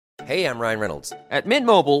Hey, I'm Ryan Reynolds. At Mint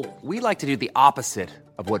Mobile, we like to do the opposite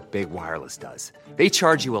of what Big Wireless does. They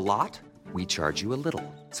charge you a lot, we charge you a little.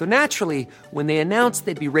 So naturally, when they announced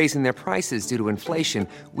they'd be raising their prices due to inflation,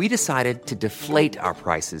 we decided to deflate our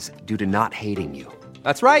prices due to not hating you.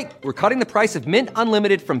 That's right. We're cutting the price of Mint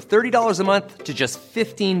Unlimited from $30 a month to just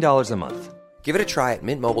 $15 a month. Give it a try at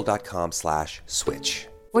mintmobile.com/switch.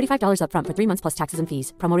 $45 up front for 3 months plus taxes and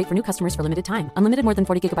fees. Promo rate for new customers for limited time. Unlimited more than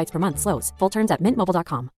 40 gigabytes per month. Slows full terms at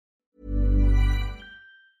mintmobile.com.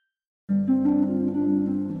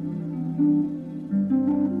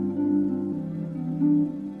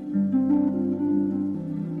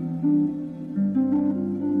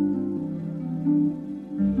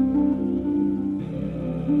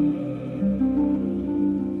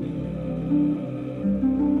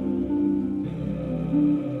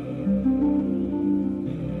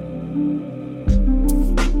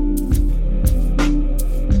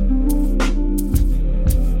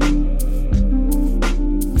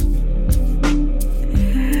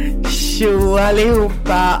 Tjo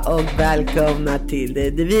allihopa och välkomna till det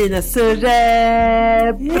divina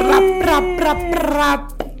surret. Brapp, brapp, brapp,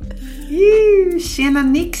 brapp. Tjena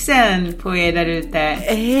Nixon på er där ute.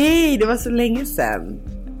 Hej, det var så länge sedan.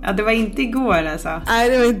 Ja, det var inte igår alltså. Nej,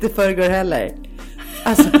 det var inte förrgår heller.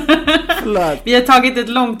 Alltså, förlåt. Vi har tagit ett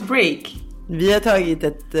långt break. Vi har tagit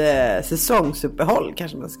ett säsongsuppehåll,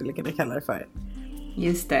 kanske man skulle kunna kalla det för.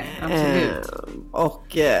 Just det, absolut.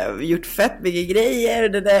 Och gjort fett mycket grejer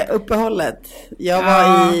det där uppehållet. Jag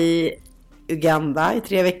var i Uganda i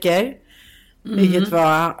 3 veckor. Vilket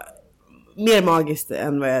var mer magiskt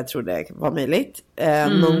än vad jag trodde var möjligt.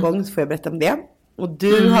 Någon gång så får jag berätta om det. Och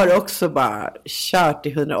du har också bara kört i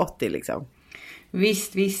 180 liksom.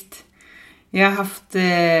 Visst. Jag har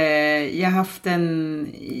haft en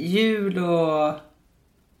jul och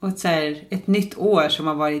ett nytt år som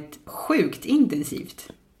har varit sjukt intensivt.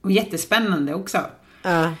 Och jättespännande också.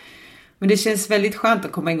 Men det känns väldigt skönt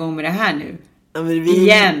att komma igång med det här nu. Ja, men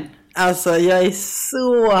igen. Alltså jag är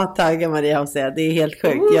så taggad, Maria, att säga. Det är helt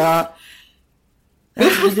sjukt.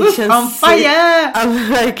 Det känns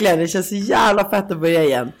verkligen, det känns så jävla fett att börja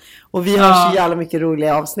igen. Och vi har så jävla mycket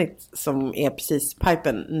roliga avsnitt som är precis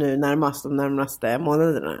pipen nu de närmaste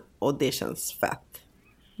månaderna. Och det känns fett.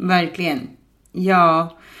 Verkligen.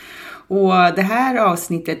 Ja. Och det här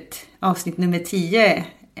avsnitt nummer 10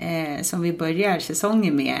 som vi börjar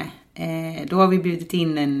säsongen med, då har vi bjudit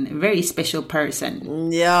in en very special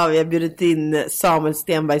person. Ja, vi har bjudit in Samuel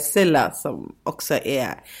Stenberg Silla, som också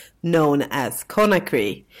är known as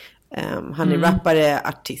CONAKRY. Han är rappare,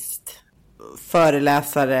 artist,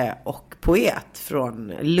 föreläsare och poet från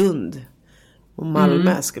Lund och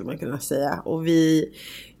Malmö skulle man kunna säga. Och vi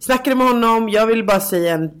snackade med honom. Jag vill bara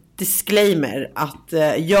säga en disclaimer att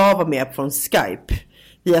jag var med på en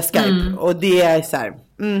via Skype. Och det är så här,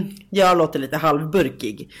 jag låter lite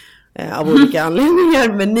halvburkig av olika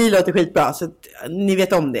anledningar, men ni låter skitbra, så att ni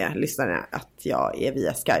vet om det, lyssnarna, att jag är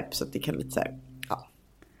via Skype, så att det kan lite så här,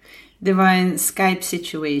 Det var en Skype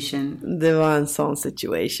situation. Det var en sån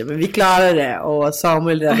situation, men vi klarade det och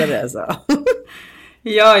Samuel räddade det så.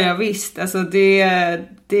 Ja, visst. Alltså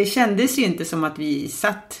det kändes ju inte som att vi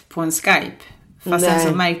satt på en Skype. Fast sen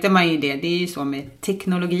så märkte man ju det. Det är ju så med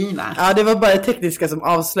teknologi, va? Ja, det var bara det tekniska som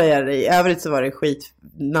avslöjade. I övrigt så var det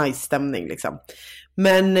nice stämning liksom.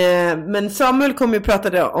 Men Samuel kom ju och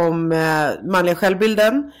pratade om manliga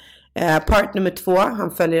självbilden. Part nummer 2.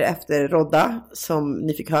 Han följer efter Rodda, som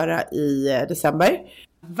ni fick höra i december.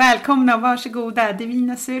 Välkomna och varsågoda,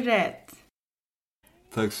 divina surret.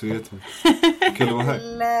 Tack så jättemycket. Kul att vara här.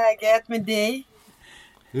 Läget med dig?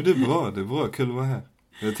 Jo, det är bra. Kul att vara här.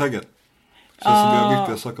 Jag är taggad. Känns som vi har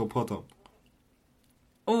viktiga saker att prata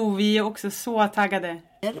om. Vi är också så taggade.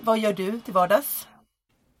 Vad gör du till vardags?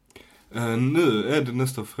 Nu är det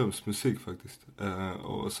nästan främst musik faktiskt.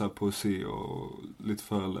 Och så här poesi och lite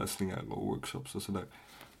föreläsningar och workshops och sådär.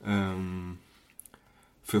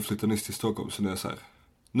 För jag flyttar nyss till Stockholm, så det är så här.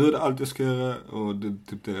 Nu är det allt jag ska göra, och det är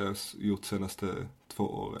typ det jag har gjort senaste 2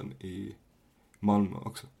 åren i Malmö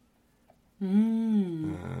också.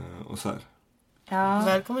 Och så här. Ja.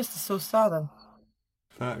 Välkommen till storstaden.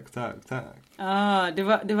 Tack. Ja,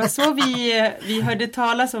 det var så vi hörde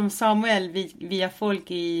talas om Samuel via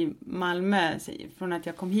folk i Malmö. Från att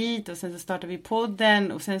jag kom hit, och sen så startade vi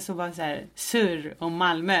podden. Och sen så var det så här surr om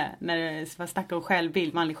Malmö. När det var snack om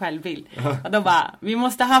självbild, manlig självbild. Och då bara, vi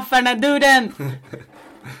måste haffa den här duden.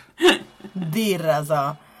 Dirr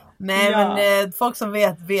alltså. Nej, men folk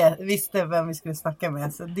som visste vem vi skulle snacka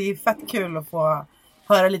med. Så det är fett kul att få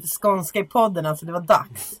höra lite skånska i podden. Alltså det var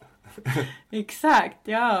dags. Exakt,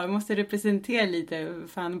 ja, jag måste representera lite.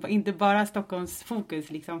 Fan, inte bara Stockholms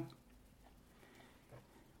fokus liksom.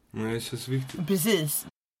 Nej, det känns viktigt. Precis.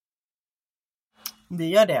 Det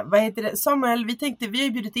gör det. Vad heter det? Samuel, vi har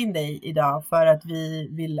ju bjudit in dig idag för att vi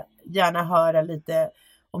vill gärna höra lite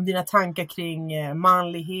om dina tankar kring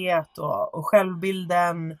manlighet och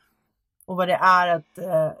självbilden. Och vad det är att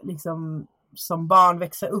liksom som barn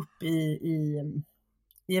växa upp i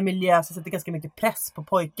en miljö som sätter ganska mycket press på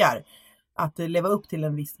pojkar. Att leva upp till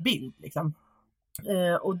en viss bild liksom.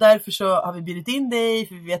 Och därför så har vi bjudit in dig,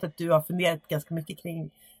 för vi vet att du har funderat ganska mycket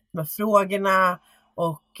kring de här frågorna.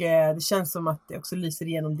 Och det känns som att det också lyser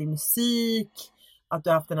igenom din musik. Att du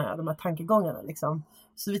har haft de här tankegångarna liksom.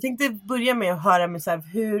 Så vi tänkte börja med att höra med så här,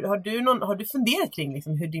 har du funderat kring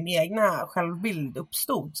liksom, hur din egna självbild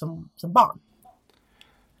uppstod som barn?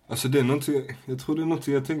 Alltså det är någonting, jag tror det är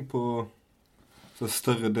någonting jag tänkt på så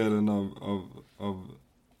större delen av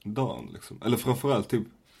dagen liksom. Eller framförallt typ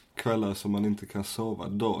kvällar som man inte kan sova.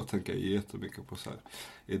 Då tänker jag jättemycket på så här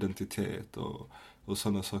identitet och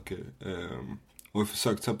sådana saker. Och jag har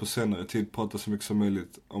försökt så här på senare tid prata så mycket som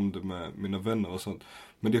möjligt om det med mina vänner och sånt.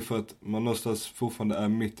 Men det är för att man någonstans fortfarande är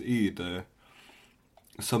mitt i det.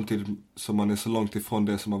 Samtidigt som man är så långt ifrån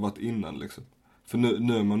det som har varit innan liksom. För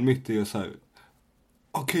nu är man mitt i så här.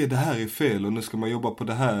 Okej, det här är fel och nu ska man jobba på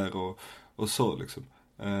det här och så liksom.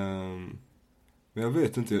 Men jag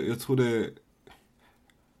vet inte, jag tror det.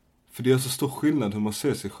 För det är så stor skillnad hur man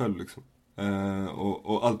ser sig själv liksom.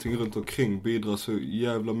 Och allting runt omkring bidrar så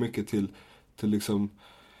jävla mycket till liksom,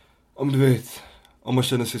 om du vet, om man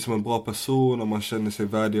känner sig som en bra person, om man känner sig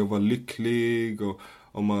värdig att vara lycklig, och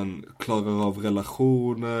om man klarar av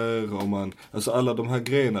relationer, om man, alltså alla de här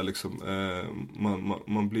grejerna liksom,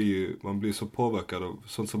 man blir så påverkad av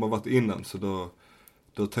sånt som har varit innan, så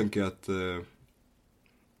då tänker jag att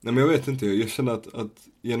nej men jag vet inte, jag känner att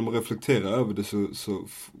genom att reflektera över det så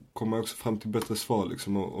kommer jag också fram till bättre svar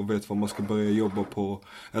liksom, och vet vad man ska börja jobba på,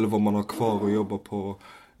 eller vad man har kvar att jobba på.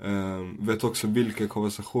 Vet också vilka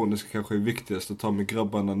konversationer som kanske är viktigast att ta med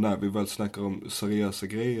grabbarna när vi väl snackar om seriösa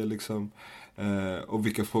grejer liksom. Och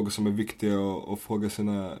vilka frågor som är viktiga att fråga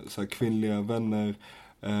sina så här, kvinnliga vänner,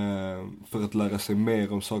 för att lära sig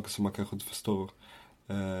mer om saker som man kanske inte förstår,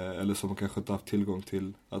 eller som man kanske inte haft tillgång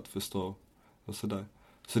till att förstå och sådär.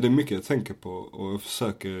 Så det är mycket jag tänker på, och jag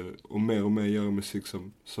försöker och mer göra musik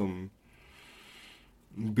som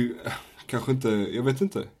kanske inte, jag vet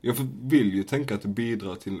inte. Jag vill ju tänka att det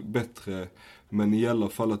bidrar till bättre, men i alla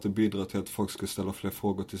fall att det bidrar till att folk ska ställa fler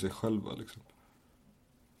frågor till sig själva liksom.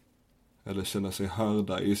 Eller känna sig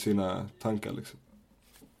hörda i sina tankar liksom.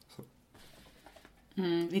 Så.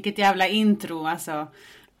 Vilket jävla intro alltså.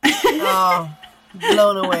 Ja,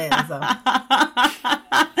 blown away alltså.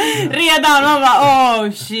 Redan man bara,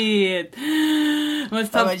 oh shit.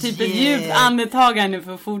 Måste ta typ ett djupt andetag här nu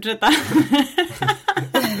för att fortsätta.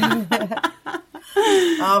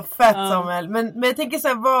 Ja, fett Samuel. Men jag tänker så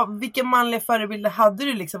här, vilka manliga förebilder hade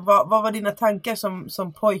du liksom? Vad var dina tankar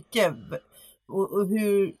som pojke? Och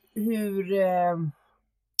hur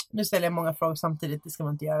nu ställer jag många frågor samtidigt, det ska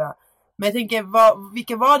man inte göra. Men jag tänker,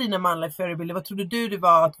 vilka var dina manliga förebilder? Vad trodde du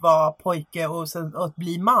var att vara pojke och att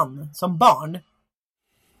bli man som barn?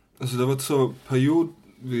 Alltså det har varit så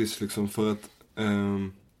periodvis liksom, för att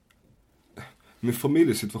min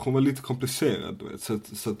familjesituation var lite komplicerad, du vet.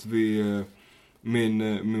 Så att vi,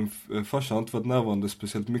 min farsa har inte varit närvarande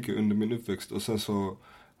speciellt mycket under min uppväxt, och sen så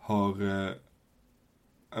har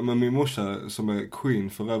men min morsa som är queen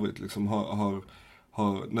för övrigt liksom,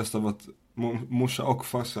 har nästan varit morsa och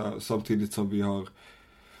farsa samtidigt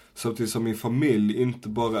som min familj inte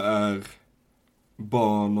bara är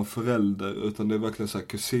barn och föräldrar, utan det är verkligen så här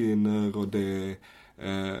kusiner, och det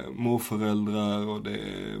är morföräldrar, och det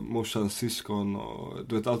är morsans syskon, och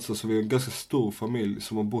du vet, alltså, så vi är en ganska stor familj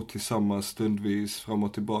som har bott tillsammans stundvis fram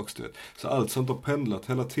och tillbaks, du vet. Så allt sånt har pendlat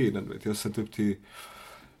hela tiden, du vet. Jag har sett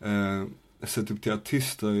upp till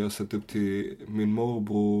artister, jag har sett upp till min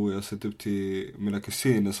morbror, jag har sett upp till mina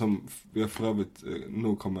kusiner, som jag för övrigt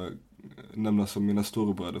nog kommer nämna som mina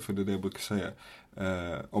storebröder, för det är det jag brukar säga,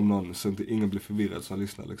 om någon, så inte ingen blir förvirrad som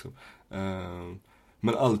lyssnar liksom.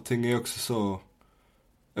 Men allting är också så,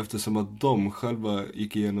 eftersom att de själva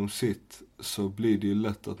gick igenom sitt, så blir det ju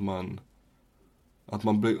lätt att man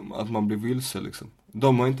blir vilse liksom.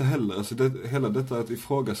 De har inte heller, alltså hela detta att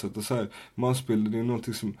ifrågasätta så här, mansbilden är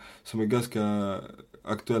någonting som är ganska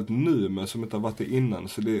aktuellt nu, men som inte har varit det innan.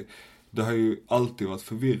 Så det har ju alltid varit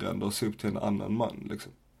förvirrande att se upp till en annan man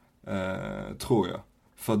liksom. Tror jag.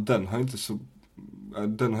 För den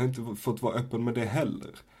har inte fått vara öppen med det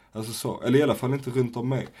heller. Alltså så, eller i alla fall inte runt om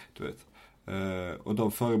mig, du vet. Och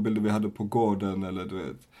de förebilder vi hade på gården, eller du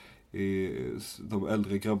vet, de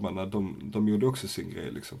äldre grabbarna, de gjorde också sin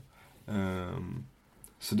grej liksom.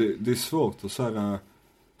 Så det är svårt att så här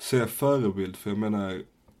säga förebild, för jag menar,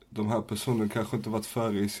 de här personerna kanske inte varit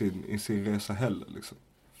före i sin resa heller liksom.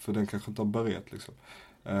 För den kanske inte har börjat liksom.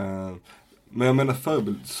 Men jag menar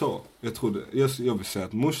förebild så. Jag vill säga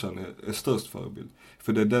att morsan är störst förebild.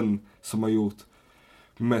 För det är den som har gjort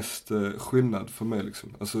mest skillnad för mig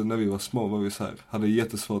liksom. Alltså när vi var små var vi så här, hade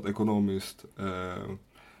jättesvårt ekonomiskt,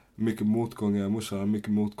 mycket motgångar, morsan hade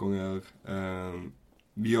mycket motgångar.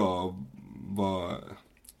 Jag var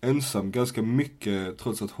ensam ganska mycket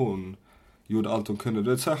trots att hon gjorde allt hon kunde.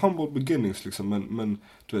 Det är så här humble beginnings liksom, men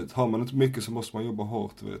du vet, har man inte mycket så måste man jobba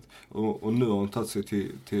hårt, du vet. Och nu har hon tagit sig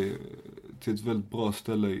till ett väldigt bra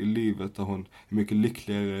ställe i livet där hon är mycket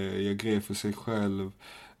lyckligare, gör grejer för sig själv,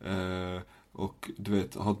 och du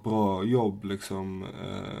vet, har ett bra jobb liksom,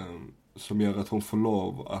 som gör att hon får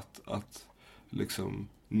lov att liksom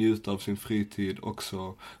njuta av sin fritid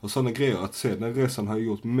också. Och sådana grejer, att se den resan har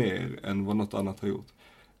gjort mer än vad något annat har gjort.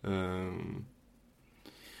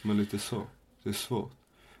 Men lite så. Det är svårt.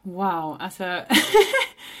 Wow, alltså...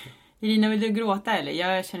 Irina, vill du gråta eller?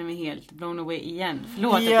 Jag känner mig helt blown away igen.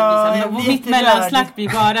 Förlåt att det blir så. Mitt mellanslack blir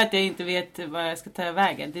bara att jag inte vet vad jag ska ta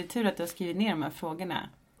vägen. Det är tur att du har skrivit ner de här frågorna.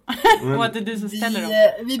 Och att det är du som ställer dem.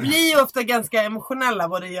 Vi blir ju ofta ganska emotionella,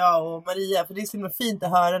 både jag och Maria. För det är så himla fint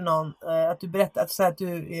att höra någon, att du berättar, att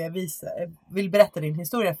du vill berätta din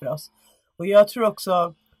historia för oss. Och jag tror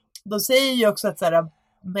också, de säger ju också att så här,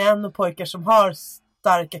 män och pojkar som har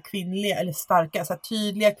starka kvinnliga, eller starka, så här,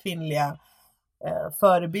 tydliga kvinnliga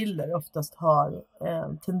förebilder oftast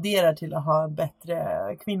tenderar till att ha en bättre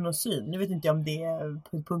kvinnosyn. Nu vet inte jag om det är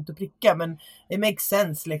på punkt och pricka, men det makes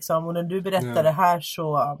sense liksom. Och när du berättar det här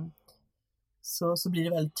så blir det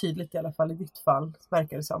väldigt tydligt, i alla fall i ditt fall,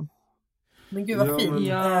 verkar det som. Men gud vad fint.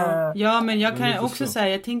 Ja, men jag kan också säga,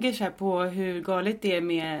 jag tänker så här på hur galet det är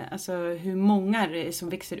med, alltså hur många som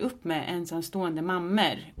växer upp med ensamstående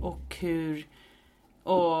mammor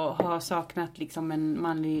och har saknat liksom en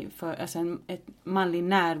manlig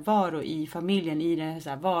närvaro i familjen, i det så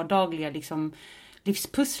här vardagliga liksom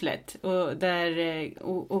livspusslet,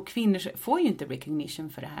 och kvinnor får ju inte recognition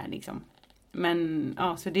för det här liksom. Men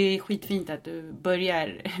ja, så det är skitfint att du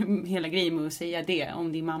börjar hela grejen med att säga det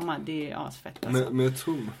om din mamma. Det är asfett alltså. Men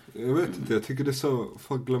jag vet inte, jag tycker det är så,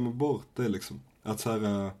 folk glömmer bort det liksom. Att så här,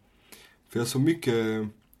 för jag har så mycket,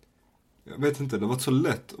 jag vet inte, det har varit så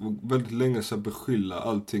lätt och väldigt länge så beskylla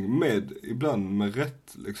allting ibland med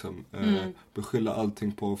rätt liksom. Beskylla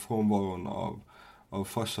allting på frånvaron av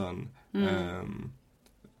farsan.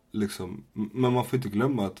 Liksom, men man får inte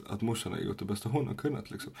glömma att morsan har gjort det bästa hon har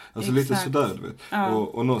kunnat liksom. Alltså lite sådär, du vet. Ja.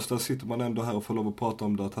 Och någonstans sitter man ändå här och får lov att prata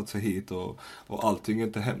om det och tagit sig hit och allting är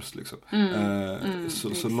inte hemskt liksom.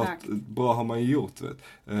 Så något bra har man gjort, vet.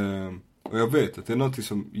 Och jag vet att det är något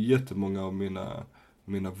som jättemånga av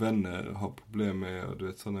mina vänner har problem med, och du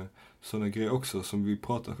vet, såna grejer också som vi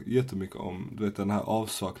pratar jättemycket om. Du vet, den här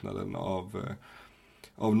avsaknaden av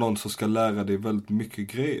någon som ska lära dig väldigt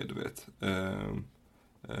mycket grejer, du vet.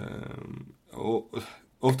 Och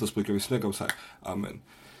oftast brukar vi snacka om så här, amen,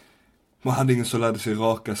 man hade ingen som lärde sig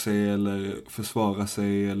raka sig eller försvara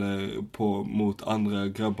sig eller mot andra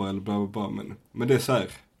grabbar eller bla bla bla, men det är så här,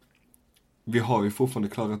 vi har ju fortfarande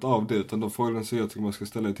klarat av det, utan de frågorna som jag tycker man ska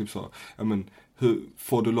ställa är typ så, amen, hur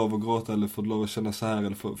får du lov att gråta eller får du lov att känna så här,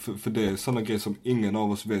 eller för det är sådana grejer som ingen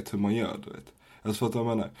av oss vet hur man gör, du vet. Alltså vad jag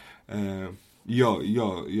menar,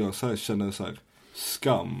 jag så här känner så här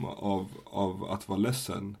skam av att vara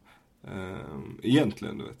ledsen,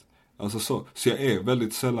 egentligen, du vet. Alltså så jag är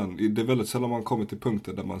väldigt sällan, det är väldigt sällan man kommer till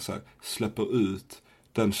punkten där man så här släpper ut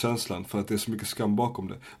den känslan, för att det är så mycket skam bakom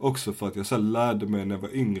det. Också för att jag så här lärde mig när jag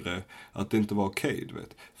var yngre att det inte var okej, du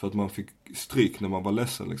vet. För att man fick stryk när man var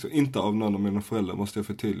ledsen liksom. Inte av någon av mina föräldrar, måste jag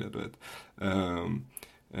förtydliga, du vet.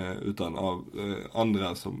 Utan av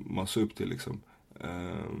andra som man såg upp till liksom.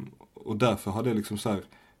 Och därför har det liksom så här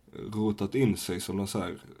rotat in sig som någon så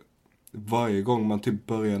här, varje gång man typ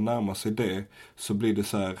börjar närma sig det, så blir det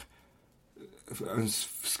så här en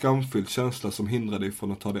skamfylld känsla som hindrar dig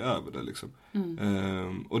från att ta dig över det liksom.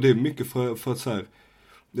 Och det är mycket för att så här,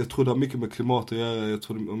 jag tror det har mycket med klimat att göra, jag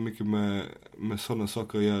tror det har mycket med sådana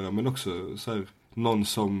saker att göra, men också så här, någon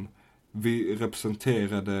som vi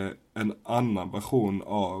representerade en annan version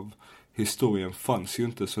av historien fanns ju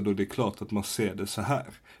inte, så då det är klart att man ser det så här.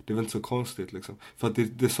 Det är väl inte så konstigt liksom. För att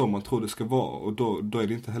det är så man tror det ska vara, och då är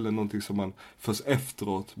det inte heller någonting som man först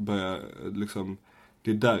efteråt börjar liksom,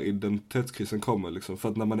 det är där identitetskrisen kommer liksom. För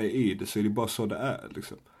att när man är i det så är det bara så det är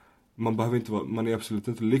liksom. Man behöver inte vara, man är absolut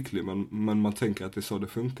inte lycklig, men man tänker att det är så det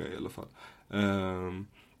funkar i alla fall.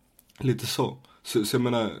 Lite så jag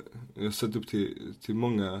menar, jag har sett upp till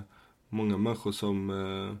många människor som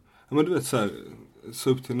men du vet så här, så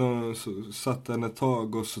upp till någon, så satt den ett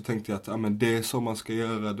tag och så tänkte jag att men det är så man ska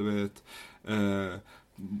göra, du vet.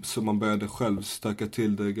 Så man började själv stöka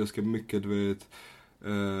till det ganska mycket, du vet.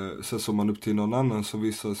 Sen så man upp till någon annan som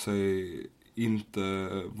visade sig inte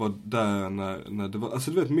vara där när det var,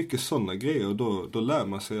 alltså du vet mycket sådana grejer, och då lär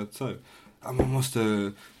man sig att så här, man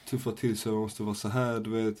måste tuffa till sig, man måste vara så här, du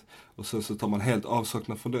vet. Och sen så tar man helt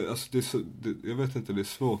avsaknad från det. Alltså det är så, jag vet inte, det är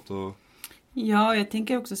svårt att... Ja, jag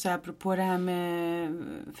tänker också så här apropå det här med,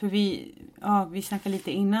 för vi snackade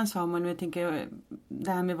lite innan Samuel, men jag tänker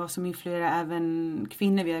det här med vad som influerar även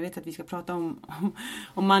kvinnor. Jag vet att vi ska prata om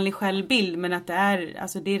manlig självbild, men att det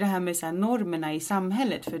är det här med så här normerna i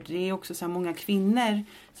samhället, för det är också så här många kvinnor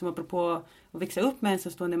som apropå att växa upp med en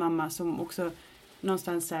ensamstående mamma som också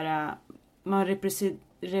någonstans så här, man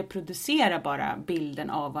reproducerar bara bilden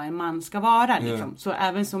av vad en man ska vara. Liksom. Yeah. Så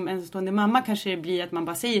även som ensamstående mamma kanske det blir att man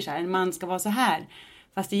bara säger så här, en man ska vara så här.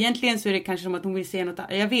 Fast egentligen så är det kanske som att hon vill säga något,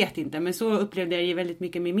 jag vet inte. Men så upplevde jag ju väldigt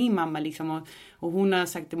mycket med min mamma. Liksom, och hon har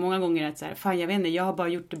sagt det många gånger att så här, fan jag vet inte, jag har bara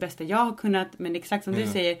gjort det bästa jag har kunnat. Men exakt som du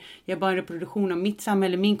säger, jag är bara en reproduktion av mitt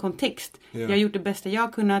samhälle, min kontext. Yeah. Jag har gjort det bästa jag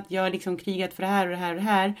har kunnat, jag har liksom krigat för det här och det här och det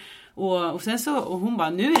här. Och sen så, och hon bara,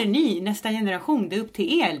 nu är det ni, nästa generation, det är upp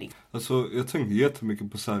till er. Liksom. Alltså jag tänkte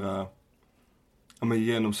jättemycket på så här,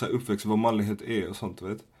 genom så här uppväxt, vad manlighet är och sånt,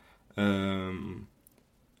 vet.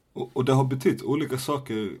 Och det har betytt olika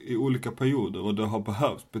saker i olika perioder, och det har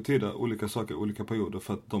behövt betyda olika saker i olika perioder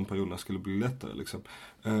för att de perioderna skulle bli lättare liksom.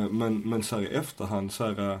 Men så här i efterhand så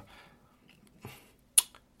här,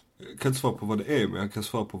 jag kan inte svara på vad det är, men jag kan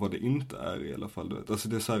svara på vad det inte är i alla fall, du vet. Alltså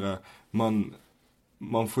det är så här,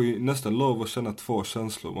 man får ju nästan lov att känna två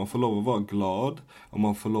känslor. Man får lov att vara glad och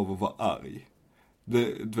man får lov att vara arg.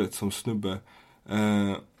 Det, du vet, som snubbe.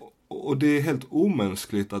 Och det är helt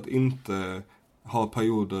omänskligt att inte ha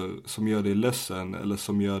perioder som gör dig ledsen eller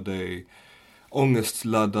som gör dig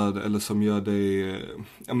ångestladdad eller som gör dig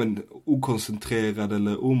okoncentrerad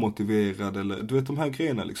eller omotiverad eller du vet de här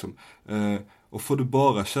grejerna liksom. Och får du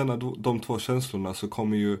bara känna de två känslorna så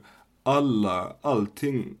kommer ju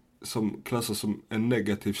allting som klassas som en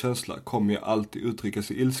negativ känsla kommer ju alltid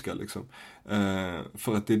uttryckas i ilska liksom.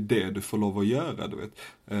 För att det är det du får lov att göra, du vet.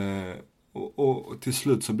 Och till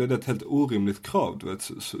slut så blir det ett helt orimligt krav, du vet.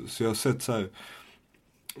 Så jag har sett så här,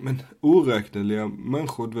 men oräkneliga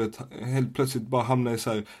människor, du vet, helt plötsligt bara hamnar i så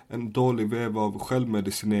här en dålig veva av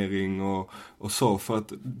självmedicinering och så, för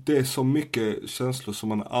att det är så mycket känslor som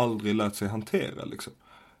man aldrig lärt sig hantera liksom.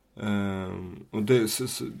 Och det,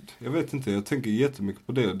 jag vet inte, jag tänker jättemycket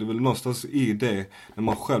på det. Det är väl någonstans i det när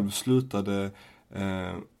man själv slutade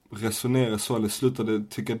resonera så, eller slutade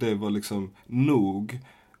tycka det var liksom nog.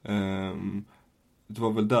 Det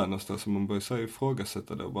var väl där någonstans som man började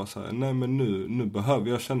ifrågasätta det och bara säga, nej men nu behöver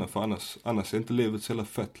jag känna, för annars är inte livet så jävla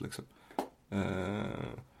fett liksom.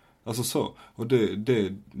 Alltså så. Och det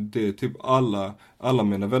är typ alla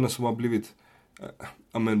mina vänner som har blivit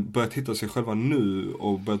börjat hitta sig själva nu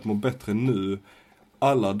och börjat må bättre nu.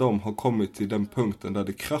 Alla de har kommit till den punkten där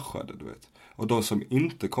det kraschade, du vet. Och de som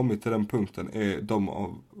inte kommit till den punkten är de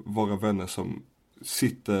av våra vänner som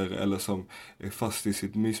sitter eller som är fast i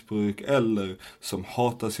sitt missbruk eller som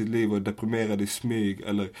hatar sitt liv och är deprimerade i smyg,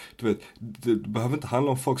 eller du vet, det behöver inte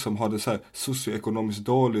handla om folk som har det så här socioekonomiskt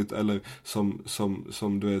dåligt eller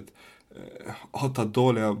som du vet har tagit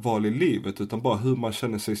dåliga val i livet, utan bara hur man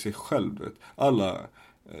känner sig själv, du vet. Alla,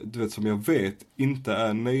 du vet, som jag vet inte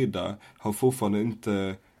är nöjda har fortfarande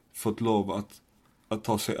inte fått lov att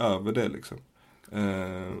ta sig över det liksom.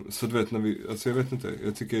 Så du vet, alltså jag vet inte,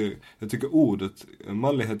 jag tycker ordet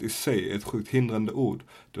manlighet i sig är ett sjukt hindrande ord,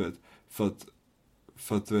 du vet, för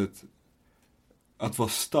att du vet, att vara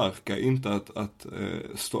stark är inte att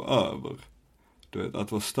stå över, du vet,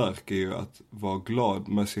 att vara stark är ju att vara glad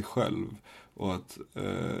med sig själv och att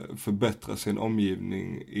förbättra sin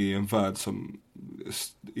omgivning i en värld som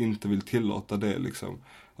inte vill tillåta det liksom,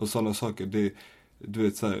 och sådana saker. Det, du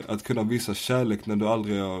vet så här, att kunna visa kärlek när du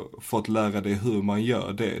aldrig har fått lära dig hur man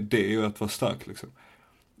gör det är ju att vara stark liksom.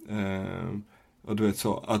 Och du vet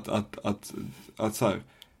så att så här,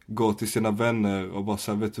 gå till sina vänner och bara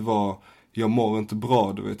säga, vet du vad, jag mår inte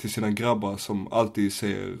bra, du vet, till sina grabbar som alltid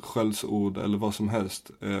säger skällsord eller vad som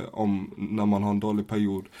helst om när man har en dålig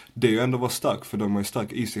period. Det är ju ändå att vara stark, för de är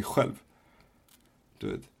stark i sig själv, du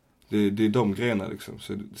vet. Det är de grejerna liksom.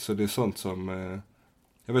 Så det är sånt som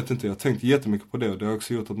jag vet inte, jag har tänkt jättemycket på det, och det har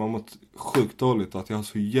också gjort att man mått sjukt dåligt, och att jag har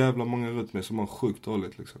så jävla många runt mig som har sjukt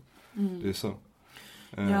dåligt liksom. Det är så.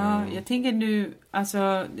 Ja, jag tänker nu,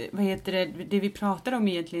 alltså, vad heter det vi pratar om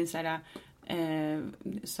egentligen så här,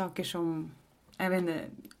 saker som, jag vet inte,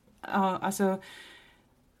 ja, alltså,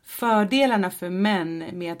 fördelarna för män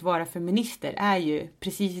med att vara feminister är ju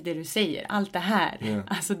precis det du säger. Allt det här. Yeah.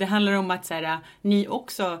 Alltså det handlar om att så här, ni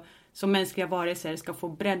också som mänskliga varelser ska få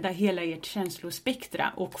bredda hela ert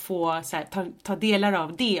känslospektra och få så här, ta delar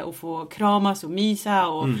av det och få kramas och mysa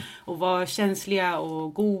och vara känsliga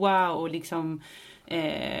och goa och liksom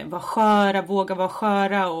vara sköra, våga vara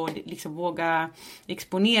sköra och liksom våga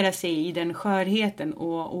exponera sig i den skörheten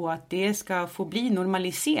och att det ska få bli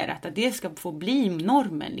normaliserat, att det ska få bli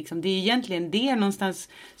normen. Liksom. Det är egentligen det någonstans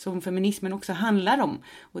som feminismen också handlar om.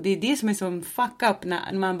 Och det är det som är som fuck up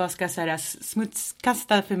när man bara ska så här,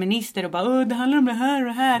 smutskasta feminister och bara det handlar om det här och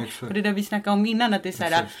det här. Exakt. Och det där vi snackade om innan, att det är så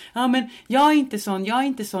här, ja men jag är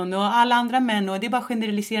inte sån och alla andra män och det är bara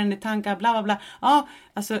generaliserande tankar, bla bla bla. Ja,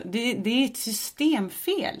 alltså det är ett systemfel.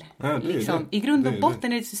 Ja, liksom. I grund och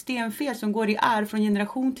botten är det ett systemfel som går i arv från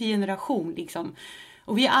generation till generation. Liksom.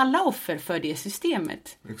 Och vi är alla offer för det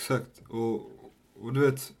systemet. Exakt. Och du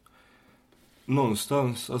vet,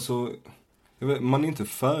 någonstans, alltså, man är inte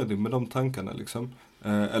färdig med de tankarna liksom.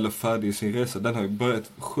 Eller färdig i sin resa. Den har ju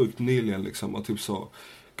börjat sjukt nyligen liksom. Och typ så,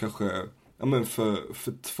 kanske... Ja men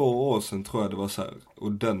för 2 år sedan tror jag det var så här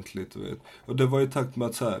ordentligt, du vet. Och det var i takt med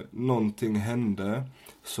att så här, någonting hände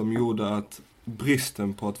som gjorde att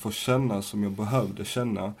bristen på att få känna som jag behövde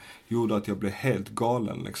känna gjorde att jag blev helt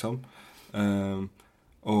galen liksom.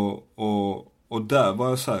 Och där var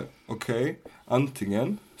jag så här, okej,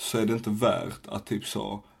 antingen så är det inte värt att typ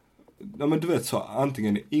så, ja men du vet så,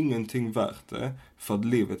 antingen är ingenting värt det för att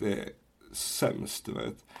livet är sämst, du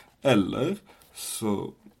vet. Eller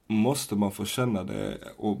så måste man få känna det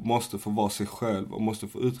och måste få vara sig själv och måste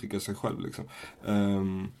få uttrycka sig själv liksom.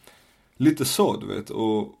 Lite så, du vet,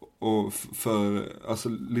 och för alltså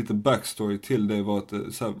lite backstory till det var att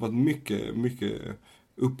så här, var mycket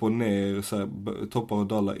upp och ner så här, toppar och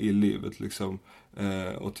dalar i livet liksom.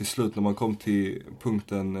 Och till slut när man kom till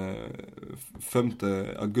punkten 5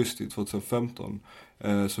 augusti 2015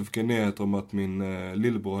 så fick jag nyheter om att min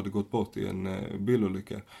lillebror hade gått bort i en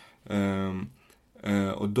bilolycka.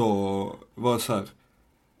 Och då var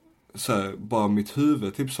så här bara mitt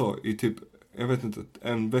huvud typ så i typ, jag vet inte,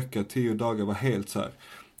 1 vecka, 10 dagar var helt så här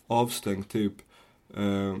avstängt typ.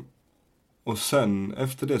 Och sen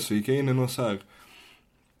efter det så gick jag in i någon så här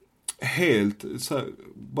helt så här,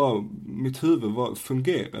 bara mitt huvud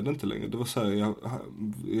fungerade inte längre. Det var så här,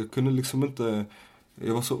 jag kunde liksom inte,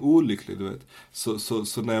 jag var så olycklig, du vet.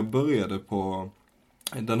 Så när jag började på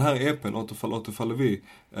den här EP:n, återfaller vi,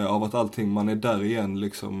 av att allting, man är där igen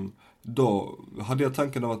liksom, då hade jag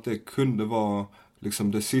tanken av att det kunde vara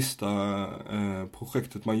liksom det sista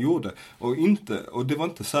projektet man gjorde. Och det var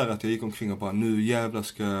inte så här att jag gick omkring och bara nu jävlar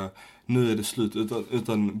nu är det slut,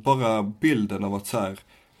 utan bara bilden av att så här,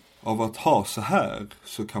 av att ha så här,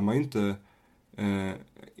 så kan man inte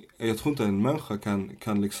jag tror inte en människa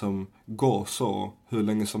kan liksom gå så hur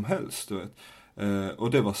länge som helst, du vet.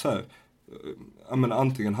 Och det var så här, jag menar,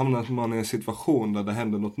 antingen hamnar man i en situation där det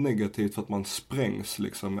händer något negativt för att man sprängs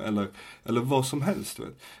liksom, eller vad som helst, du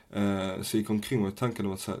vet. Så gick omkring med tanken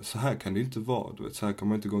om att så här kan det inte vara, du vet, så här kan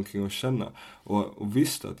man inte gå omkring och känna. Och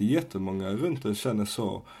visste att jättemånga runt en känner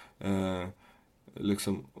så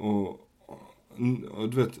liksom, och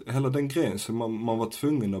du vet, hela den grejen, så man var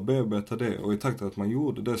tvungen att bearbeta det, och i takt att man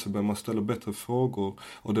gjorde det så började man ställa bättre frågor,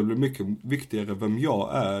 och det blev mycket viktigare vem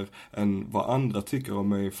jag är än vad andra tycker om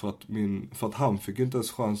mig, för att han fick inte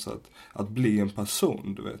ens chans att bli en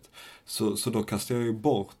person, du vet. Så då kastade jag ju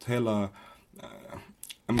bort hela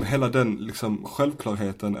den liksom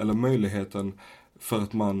självklarheten eller möjligheten för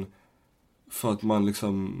att man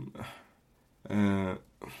liksom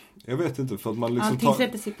jag vet inte, för att man liksom allting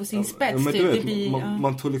sätter sig på sin spets. Men du vet,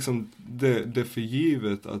 man tog liksom det för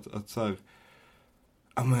givet att så här,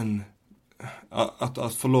 amen,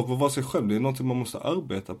 att få lov att vara sig själv, det är någonting man måste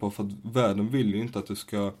arbeta på, för att världen vill ju inte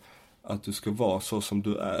att du ska vara så som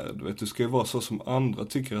du är, du vet, du ska ju vara så som andra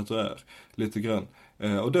tycker att du är, lite grann.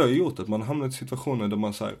 Och det har gjort att man hamnat i situationer där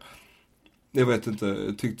man så här, jag vet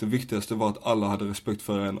inte, tyckte det viktigaste var att alla hade respekt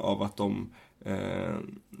för en, av att de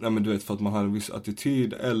men du vet, för att man hade en viss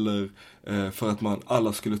attityd, eller för att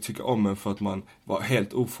alla skulle tycka om en för att man var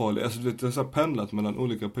helt ofarlig. Alltså du vet, det är så pendlat mellan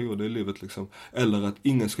olika perioder i livet liksom. Eller att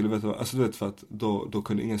ingen skulle veta, alltså du vet, för att då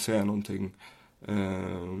kunde ingen säga någonting.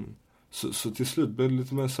 Så till slut blev det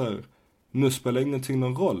lite mer så här, nu spelar ingenting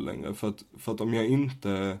någon roll längre, för att om jag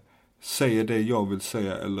inte säger det jag vill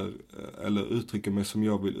säga eller uttrycker mig som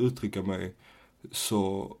jag vill uttrycka mig,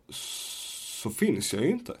 så finns jag ju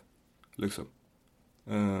inte liksom.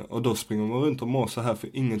 Och då springer man runt och mår så här för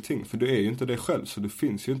ingenting, för du är ju inte det själv, så det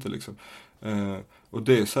finns ju inte liksom. Och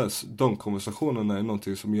det är så här, de konversationerna är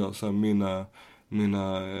någonting som jag så här,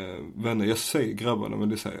 vänner, jag säger grabbarna men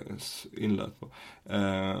det säger jag inlät på.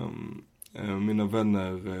 Mina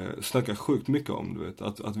vänner snackar sjukt mycket om, du vet,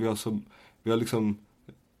 att vi har liksom,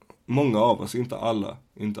 många av oss, inte alla,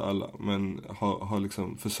 men har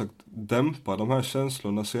liksom försökt dämpa de här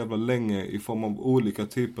känslorna så jävla länge i form av olika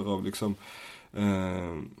typer av liksom,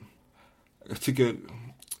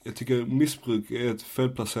 jag tycker missbruk är ett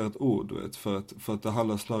felplacerat ord, du vet, för att det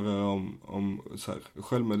handlar snarare om så här,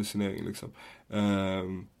 självmedicinering liksom.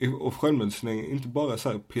 Och självmedicinering inte bara så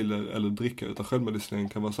här piller eller dricka, utan självmedicinering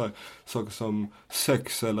kan vara så här saker som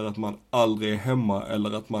sex, eller att man aldrig är hemma,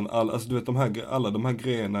 eller att man alltså du vet, alla de här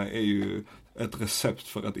grejerna är ju ett recept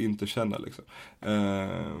för att inte känna liksom.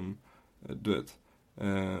 Du vet.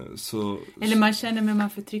 Eller man känner men man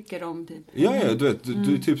förtrycker dem typ. Ja, du vet,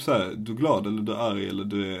 du är typ så här, du är glad eller du är arg eller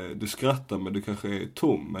du skrattar men du kanske är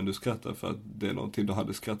tom, men du skrattar för att det är någonting du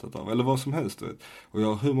hade skrattat av eller vad som helst, du vet. Och jag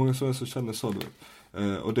har hur många som helst som känner så, du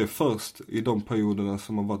vet. Och det är först i de perioderna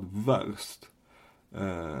som har varit värst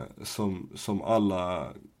som alla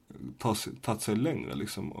tagit sig längre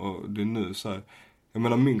liksom. Och det är nu så här, jag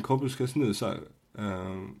menar min kompiskrets nu så här,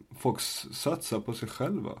 folk satsar på sig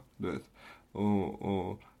själva, du vet.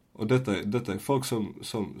 Och detta är folk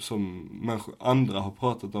som människor, andra har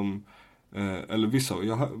pratat om, eller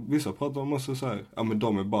vissa pratar om också så här, ja men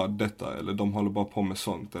de är bara detta, eller de håller bara på med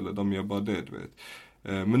sånt, eller de gör bara det, du vet.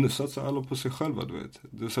 Men nu satsar alla på sig själva, du vet.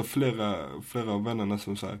 Det är så flera av vännerna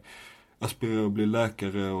som så här aspirerar att bli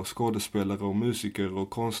läkare och skådespelare och musiker och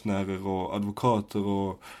konstnärer och advokater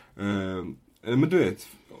och men du vet,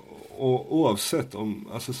 och oavsett om,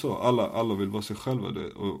 alltså så, alla vill vara sig själva,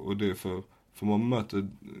 och det är för man möter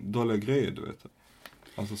dåliga grejer, du vet.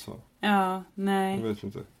 Alltså så. Ja, nej. Jag vet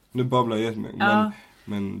inte. Nu babblar jag jättemycket,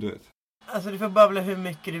 men du vet. Alltså du får babbla hur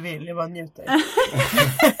mycket du vill, jag bara njuter.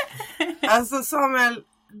 Alltså Samuel,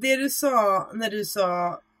 det du sa när du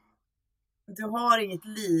sa du har inget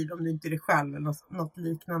liv om du inte är dig själv eller något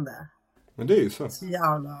liknande. Men det är ju så. Så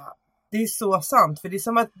jävla, det är så sant, för det är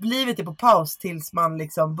som att livet är på paus tills man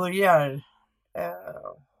liksom börjar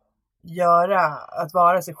att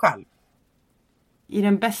vara sig själv. I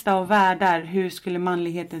den bästa av världar, hur skulle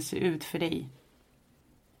manligheten se ut för dig?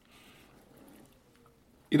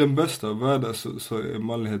 I den bästa av världar så är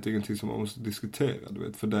manlighet ingenting som man måste diskutera, du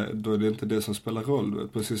vet. För då är det inte det som spelar roll, du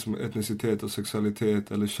vet. Precis som etnicitet och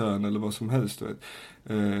sexualitet eller kön eller vad som helst, du vet.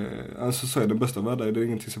 Alltså så är den bästa av världar är det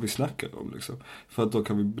ingenting som vi snackar om, liksom. För att då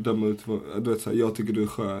kan vi bedöma ut, du vet, så här, jag tycker du är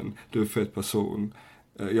skön, du är en fet person,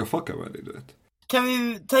 jag fuckar med dig, du vet. Kan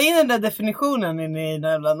vi ta in den där definitionen in i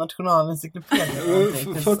den jävla nationalencyklopedien?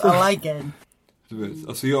 I like it. Du vet,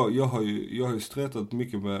 alltså jag har ju stretat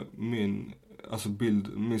mycket med min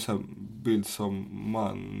bild som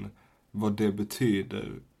man, vad det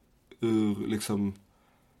betyder ur liksom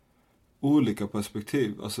olika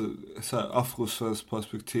perspektiv. Alltså så här afrosvensk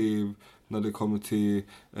perspektiv när det kommer till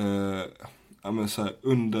så här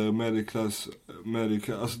under medelklass,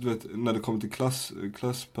 alltså du vet, när det kommer till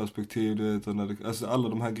klassperspektiv, du vet, och alltså alla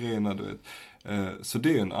de här grejerna, du vet. Så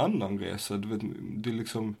det är en annan resa, du vet, det är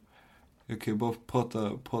liksom, jag kan ju bara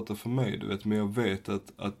prata för mig, du vet, men jag vet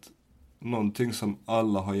att någonting som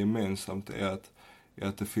alla har gemensamt är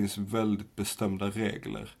att det finns väldigt bestämda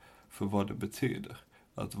regler för vad det betyder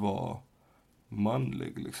att vara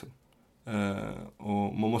manlig, liksom.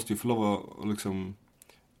 Och man måste ju få lov att liksom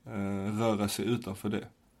röra sig utanför det.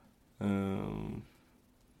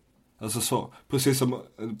 Alltså så.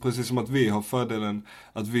 Precis som att vi har fördelen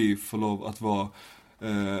att vi får lov att vara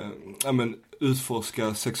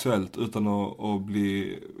utforska sexuellt utan att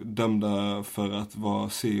bli dömda för att vara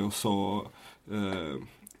si och så.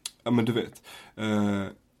 Du vet.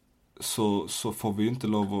 Så får vi inte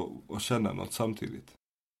lov att känna något samtidigt.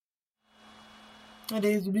 Ja,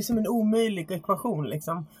 det blir som en omöjlig ekvation,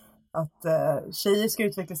 liksom. Att tjejer ska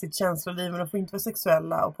utveckla sitt känsloliv men de får inte vara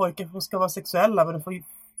sexuella, och pojkar ska vara sexuella men de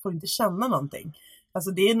får inte känna någonting.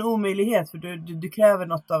 Alltså det är en omöjlighet, för du kräver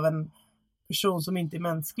något av en person som inte är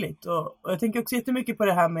mänskligt. Och jag tänker också jättemycket på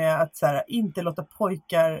det här med att så här, inte låta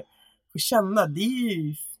pojkar få känna. Det är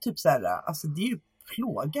ju typ så här, alltså det är ju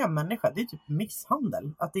plåga människa, det är typ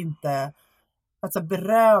misshandel att inte, att så här,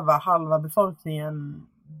 beröva halva befolkningen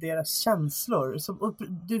deras känslor.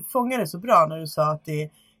 Du fångade det så bra när du sa att det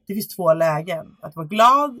finns två lägen, att vara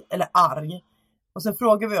glad eller arg. Och sen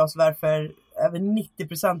frågar vi oss varför över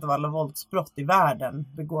 90% av alla våldsbrott i världen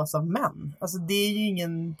begås av män. Alltså det är ju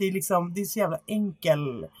det är så jävla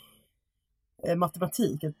enkel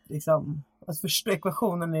matematik att liksom, att förstå,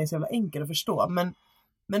 ekvationen är så jävla enkel att förstå.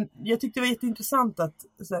 Men jag tyckte det var jätteintressant att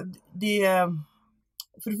så här,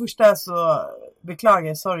 för det första så beklagar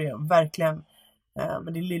jag, sorry, verkligen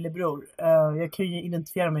med din lillebror. Jag kan ju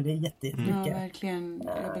identifiera mig det jättemycket. Ja, verkligen.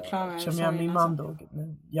 Jag beklagar. Som min man dog.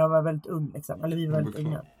 Jag var väldigt ung liksom. Eller vi var väldigt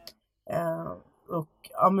unga. Och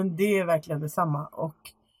ja, men det är verkligen detsamma. Och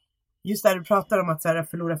just där du pratar om att så här,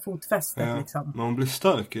 förlora fotfästet liksom. Men man blir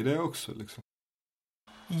stark i det också liksom.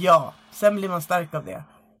 Ja, sen blir man stark av det.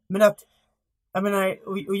 Men att, jag menar,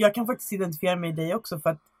 och jag kan faktiskt identifiera mig i dig också, för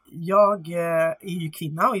att jag är ju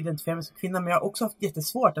kvinna och identifierar mig som kvinna, men jag har också haft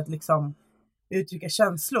jättesvårt att liksom uttrycka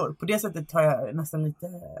känslor. På det sättet har jag nästan lite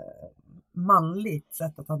manligt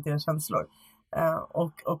sätt att hantera känslor.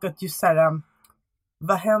 Och att just så här,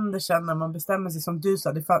 vad händer sen när man bestämmer sig, som du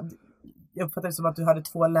sa, jag uppfattar det som att du hade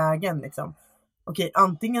 2 lägen liksom. Okej,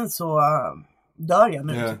 antingen så dör jag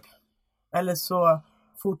nu typ. Eller så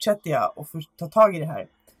fortsätter jag och får ta tag i det här.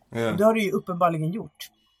 Och det har du ju uppenbarligen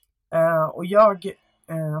gjort. Och jag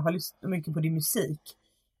har lyssnat mycket på din musik.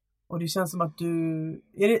 Och det känns som att du...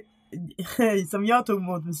 som jag tog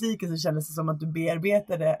emot musiken så kändes det som att du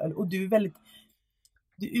bearbetade. Och du är väldigt...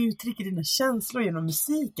 Du uttrycker dina känslor genom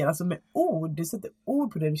musiken. Alltså med ord. Du sätter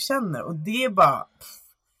ord på det du känner. Och det är bara...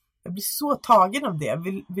 Jag blir så tagen av det.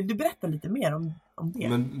 Vill du berätta lite mer om det?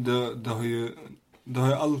 Men det har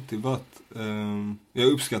ju alltid varit...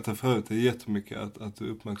 jag uppskattar förut det jättemycket att du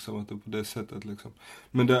uppmärksammat det på det sättet liksom.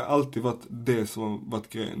 Men det har alltid varit det som har varit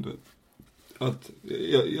grejen, du vet. Att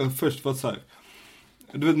jag har först varit så här.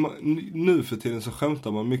 Du vet, nu för tiden så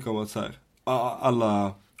skämtar man mycket om att så här,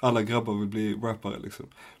 alla grabbar vill bli rappare liksom.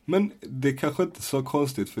 Men det är kanske inte så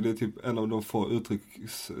konstigt, för det är typ en av de få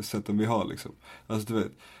uttryckssätten vi har liksom. Alltså du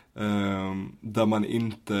vet, där man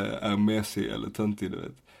inte är mesig eller töntig, du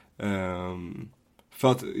vet.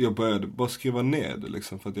 För att jag började bara skriva ner det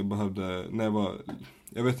liksom, för att jag behövde, när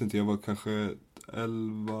jag var kanske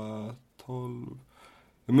 11, 12.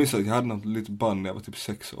 Jag minns att jag hade något litet band när jag var typ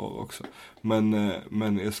 6 år också.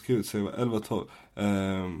 Men jag skrev ut så jag var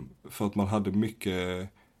 11-12. För att man hade mycket...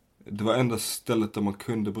 Det var enda stället där man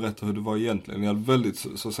kunde berätta hur det var egentligen. Jag hade väldigt,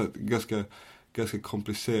 så sagt, ganska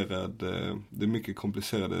komplicerad... Det är mycket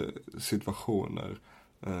komplicerade situationer.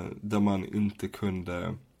 Där man inte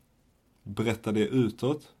kunde berätta det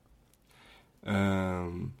utåt.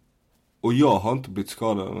 Och jag har inte blivit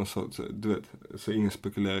skadad eller så, du vet, så ingen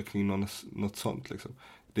spekulerar kring något sånt liksom.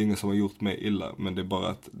 Det är ingen som har gjort mig illa, men det är bara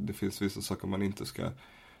att det finns vissa saker man inte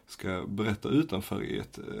ska berätta utanför i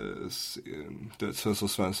ett du vet,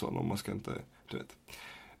 Svensson, om man ska inte, du vet.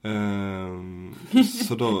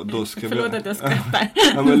 Så då skrev Förlåt att jag skrattar.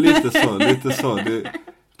 Ja, men lite så.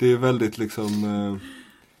 Det är väldigt liksom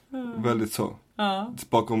väldigt så. Ja.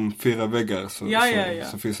 Bakom 4 väggar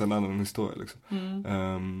så finns en annan historia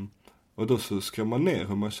liksom. Och då så skrev man ner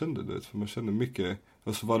hur man kände, du vet, för man kände mycket,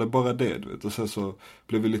 och så var det bara det, du vet, och sen så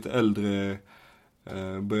blev vi lite äldre,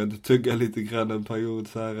 började tugga lite grann en period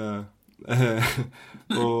så här,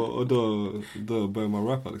 och då började man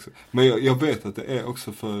rappa liksom. Men jag vet att det är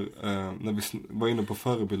också för, när vi var inne på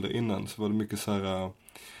förebilder innan, så var det mycket så här,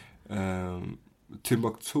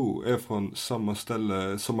 Timbuktu är från samma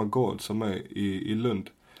ställe, samma gård som är i Lund.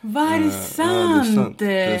 Var det sant?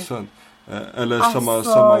 Det är sant. Eller alltså,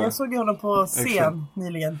 samma... jag såg honom på scen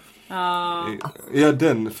nyligen. Ja,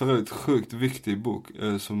 den förut sjukt viktig bok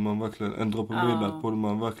som man verkligen, en droppe midnatt borde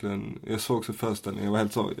man verkligen, jag såg också föreställningen, jag var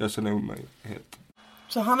helt så, jag känner mig helt.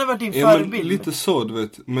 Så han har varit din förebild? Men, lite så, du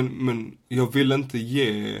vet, men jag vill inte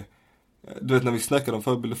ge, du vet, när vi snackade om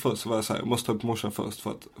förebilder först så var jag så här, jag måste ta upp morsan först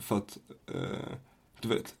för att du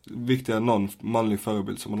vet, viktigare än någon manlig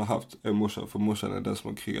förebild som man har haft är morsan, för morsan är den som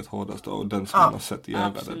har krigat hårdast och den som man har sett göra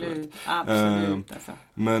det, du vet. Absolut, alltså.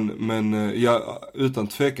 Men jag, utan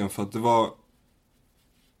tvekan, för att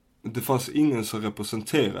det fanns ingen som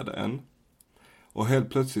representerade en, och helt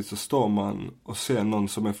plötsligt så står man och ser någon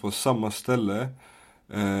som är från samma ställe,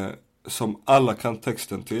 som alla kan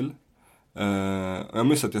texten till. Jag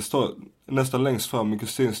minns att jag står nästan längst fram, min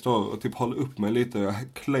kusin står och typ håller upp mig lite, och jag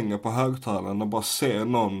klänger på högtalaren och bara ser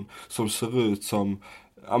någon som ser ut som,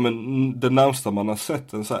 ja, men det närmsta man har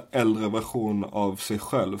sett en så här äldre version av sig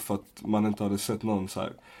själv, för att man inte hade sett någon så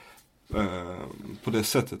här på det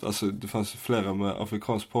sättet. Alltså det fanns flera med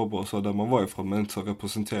afrikansk påbrå så där man var ifrån, men inte så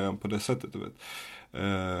representerad på det sättet, du vet.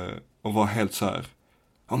 Och var helt så här,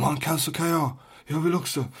 om han kan så kan jag vill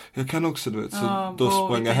också, jag kan också, du vet. Så då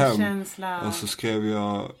sprang jag hem känsla. Och så skrev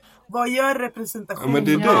jag, vad gör representation? Ja, men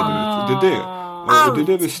det är det, du vet. Det är det. Och det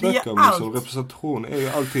är det vi snackar om, liksom. Representation är ju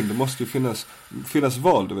allting. Det måste ju finnas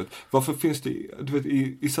val, du vet. Varför finns det, du vet,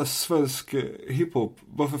 i så svensk hiphop,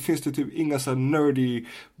 varför finns det typ inga så nerdy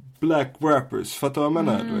black rappers. Fattar du vad jag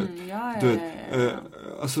menar? Du vet? Du vet,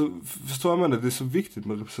 alltså, förstår vad jag menar? Det är så viktigt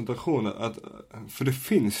med representationen. För det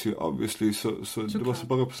finns ju obviously, så det måste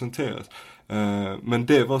bara representeras. Men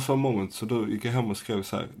det var så moment, så då gick jag hem och skrev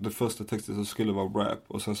så här. Det första texten som skulle vara rap,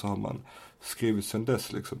 och sen så har man skrivit sen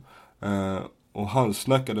dess liksom. Och han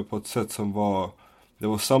snackade på ett sätt som det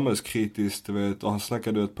var samhällskritiskt, du vet, och han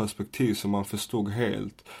snackade ur ett perspektiv som man förstod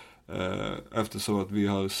helt. Eftersom att vi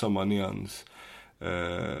har samma nyans,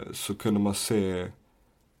 så kunde man se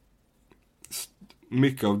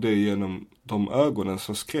mycket av det genom de ögonen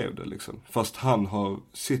som skrev det liksom. Fast han har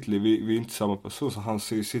sitt liv, vi är inte samma person, så han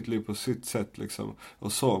ser sitt liv på sitt sätt liksom,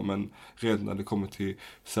 och så, men rent när det kommer till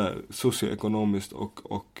så här, socioekonomiskt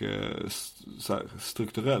och så här,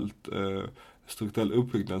 strukturell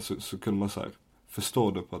uppbyggnad, så kunde man så här,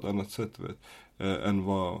 förstå det på ett annat sätt, vet, än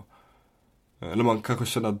vad, eller man kanske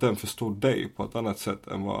känner att den förstår dig på ett annat sätt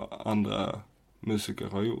än vad andra musiker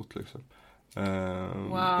har gjort liksom.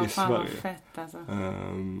 Wow, i fan Sverige. vad fett alltså.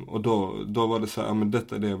 Och då var det så här, men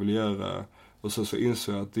detta är det jag vill göra. Och så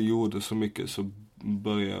insåg jag att det gjorde så mycket, så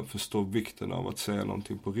började jag förstå vikten av att säga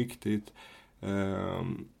någonting på riktigt.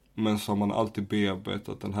 Men så har man alltid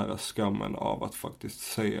bearbetat den här skammen av att faktiskt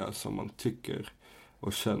säga som man tycker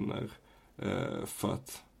och känner. För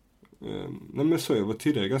att nej men så, jag var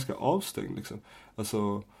tidigare ganska avstängd liksom.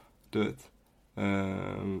 Alltså, du vet.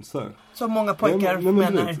 Så här. Så många pojkar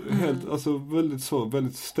menar. Helt, alltså väldigt så,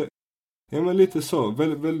 ja men lite så,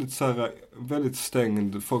 väldigt så här, väldigt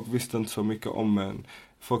stängd. Folk visste inte så mycket om en.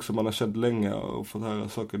 Folk som man har känt länge och fått höra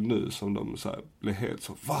saker nu som de så här blir helt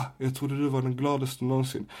så, va? Jag trodde du var den gladaste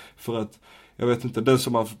någonsin. För att, jag vet inte, den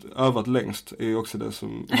som har övat längst är ju också den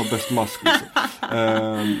som har bäst mask liksom.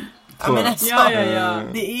 Ja, men alltså,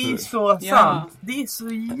 det är ju så sant. Det är så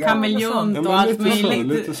jävla kameleont och allt möjligt.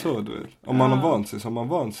 Lite så, du vet. Om man har vant sig så har man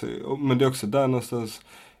vant sig. Men det är också där någonstans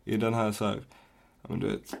i den här så här, men du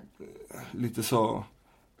vet, lite så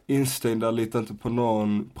instängda, lite inte på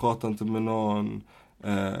någon, pratar inte med någon.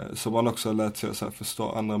 Så man också har lärt sig att så här, förstå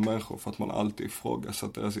andra människor, för att man alltid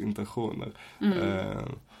ifrågasatt deras intentioner.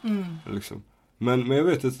 Liksom. Men jag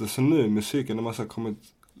vet inte, så nu i musiken när man så här kommit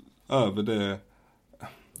över det,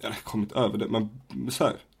 men så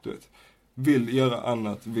här, du vet, vill göra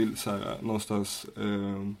annat, vill så här, någonstans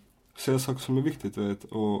säga saker som är viktigt, du vet,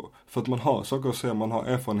 och för att man har saker att säga, man har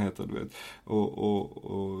erfarenheter, du vet,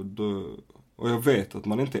 och jag vet att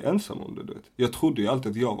man inte är ensam om det, du vet. Jag trodde ju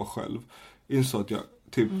alltid att jag var själv, insåg att jag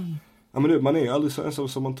typ ja men du, man är ju aldrig så ensam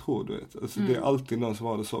som man tror, du vet. Alltså, det är alltid någon som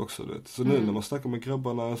har det så också, du vet. Så nu när man snackar med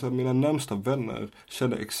grabbarna, alltså, mina närmsta vänner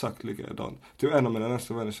kände exakt likadant. Typ en av mina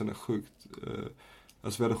närmsta vänner kände sjukt,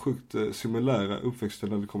 alltså vi hade sjukt simulära uppväxter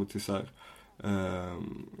när det kommer till så här,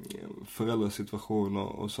 föräldrasituationer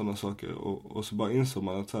och sådana saker. Och så bara insåg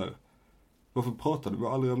man att så här, varför pratade vi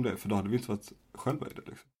aldrig om det? För då hade vi inte varit själva i det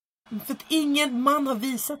liksom. För att ingen man har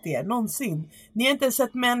visat det någonsin. Ni har inte ens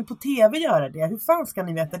sett män på tv göra det. Hur fan ska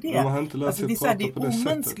ni veta det? Man har inte lärt sig alltså, det är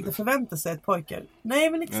omänskligt att förvänta sig ett pojkar.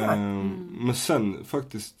 Nej men exakt. Men sen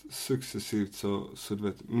faktiskt successivt så du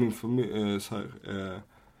vet, min familj så här,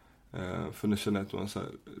 för nu känner jag att man så här,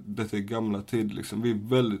 detta är gamla tid liksom. Vi är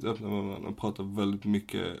väldigt öppna med varandra och pratar väldigt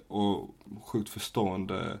mycket och sjukt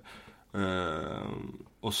förstående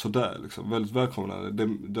och sådär liksom. Väldigt välkomnande.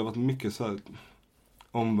 Det har varit mycket så här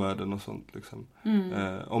omvärlden och sånt liksom.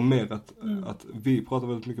 Och mer att vi pratar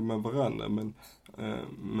väldigt mycket med varandra,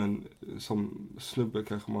 men som snubbe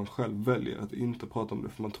kanske man själv väljer att inte prata om det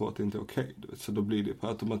för man tror att det inte är okej, du vet. Så då blir det på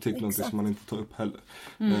automatik någonting som man inte tar upp heller.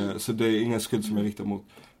 Så det är ingen skuld som jag riktar mot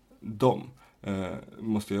dem.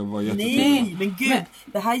 Måste jag vara jättetydlig. Nej, men gud,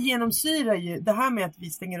 det här genomsyrar ju, det här med att vi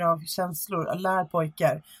stänger av känslor och lär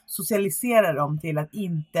pojkar, socialiserar dem till att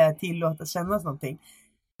inte tillåta kännas någonting.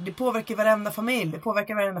 Det påverkar varenda familj, det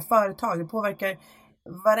påverkar varenda företag, det påverkar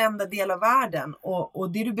varenda del av världen.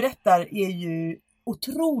 Och det du berättar är ju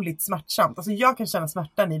otroligt smärtsamt. Alltså jag kan känna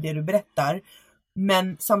smärtan i det du berättar.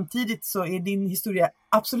 Men samtidigt så är din historia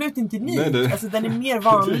absolut inte unik. Nej, alltså den är mer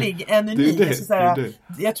vanlig än unik. Alltså,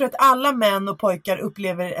 jag tror att alla män och pojkar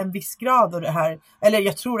upplever en viss grad av det här. Eller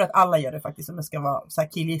jag tror att alla gör det faktiskt, om jag ska vara så här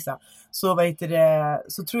killgissa. Så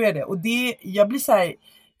tror jag det. Och det, jag blir så här...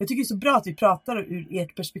 Jag tycker det är så bra att vi pratar ur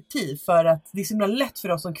ert perspektiv, för att det är så himla lätt för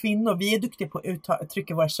oss som kvinnor. Vi är duktiga på att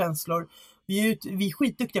uttrycka våra känslor. Vi är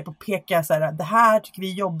skitduktiga på att peka så här, det här tycker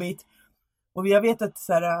vi är jobbigt. Och jag vet att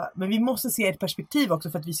så här, men vi måste se ett perspektiv också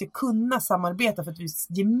för att vi ska kunna samarbeta, för att vi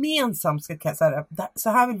gemensamt ska så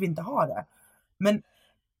här vill vi inte ha det. Men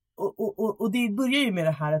och det börjar ju med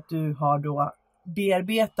det här att du har då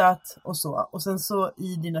bearbetat och så, och sen så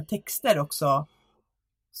i dina texter också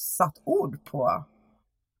satt ord på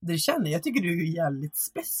du känner. Jag tycker du är jävligt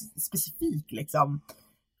specifik liksom.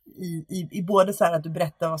 I både så här att du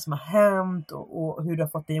berättar vad som har hänt och hur du har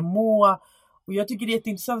fått dig att må. Och jag tycker det är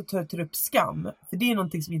jätteintressant att du tar upp skam. För det är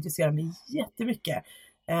någonting som intresserar mig jättemycket.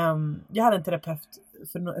 Jag hade en terapeut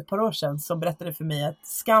för ett par år sedan som berättade för mig att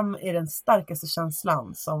skam är den starkaste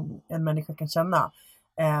känslan som en människa kan känna.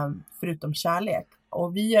 Förutom kärlek.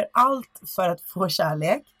 Och vi gör allt för att få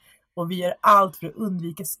kärlek. Och vi gör allt för att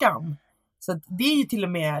undvika skam. Så att det är ju till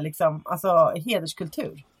och med liksom, alltså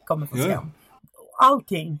hederskultur kommer från skam.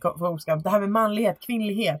 Allting kommer från skam. Det här med manlighet,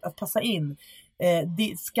 kvinnlighet, att passa in.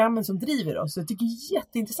 Det är skammen som driver oss. Så jag tycker det är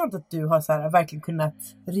jätteintressant att du har så här, verkligen kunnat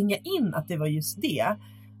ringa in att det var just det.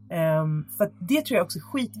 För att det tror jag också är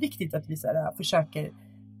skitviktigt att vi så här, försöker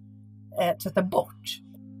tvätta bort.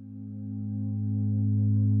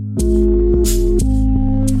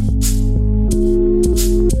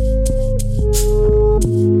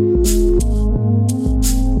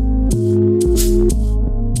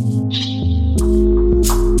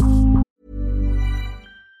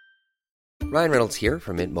 Ryan Reynolds here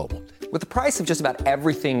from Mint Mobile. With the price of just about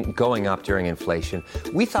everything going up during inflation,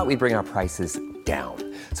 we thought we'd bring our prices down.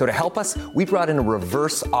 So to help us, we brought in a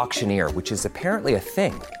reverse auctioneer, which is apparently a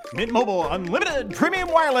thing. Mint Mobile Unlimited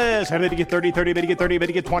Premium Wireless. How to get 30, 30, bit to get 30, bit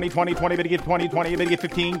to get 20, 20, 20, bit to get 20, 20, bit to get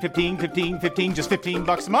 15, 15, 15, 15, just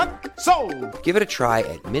 $15 a month? Sold! Give it a try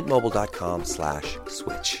at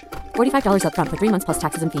mintmobile.com/switch. $45 up front for 3 months plus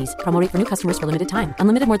taxes and fees. Promo rate for new customers for limited time.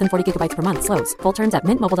 Unlimited more than 40 gigabytes per month. Slows full terms at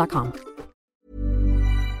mintmobile.com.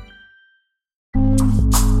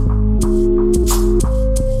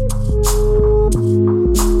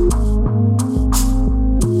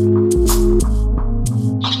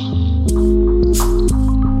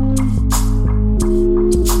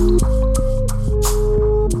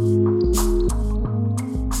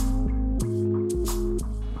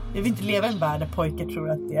 Jag vill inte leva i en värld där pojkar tror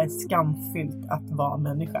att det är skamfyllt att vara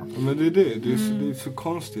människa. Men det är det. Det är så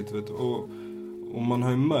konstigt, vet du. Och man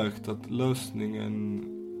har ju märkt att lösningen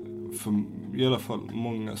för i alla fall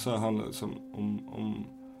många så här handlar det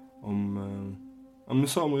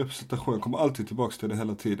om representation. Jag kommer alltid tillbaka till det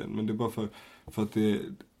hela tiden. Men det är bara för att det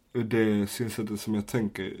är det synsättet som jag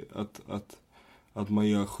tänker att man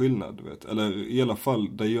gör skillnad, vet. Eller i alla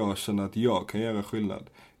fall där jag känner att jag kan göra skillnad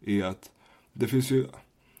är att det finns ju.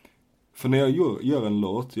 För när jag gör en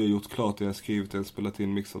låt, jag har gjort klart det, jag har skrivit det, spelat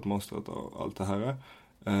in, mixat, masterat och allt det här.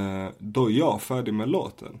 Då är jag färdig med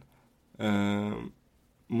låten.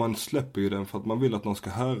 Man släpper ju den för att man vill att någon ska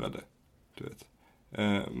höra det. Du vet.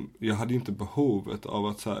 Jag hade inte behovet av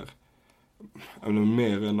att så här,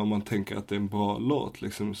 mer än om man tänker att det är en bra låt.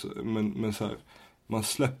 Liksom, men så här, man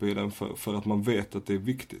släpper ju den för att man vet att det är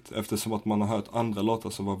viktigt. Eftersom att man har hört andra låtar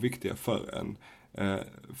som var viktiga för en.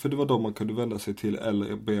 För det var då man kunde vända sig till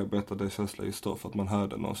eller bearbeta det känsla just då för att man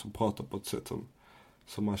hörde någon som pratar på ett sätt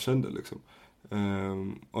som man kände liksom.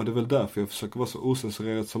 Och det är väl därför jag försöker vara så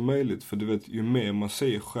osensurerat som möjligt, för du vet, ju mer man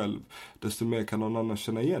säger själv desto mer kan någon annan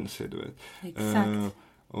känna igen sig, du vet. Exakt.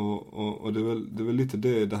 Och det är väl lite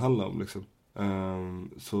det handlar om liksom.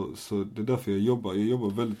 Så det är därför jag jobbar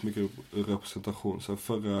väldigt mycket representation. Så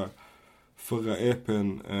förra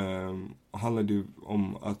EP:n handlade ju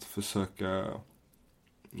om att försöka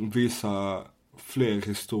visa fler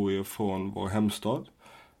historier från vår hemstad.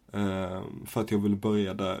 För att jag ville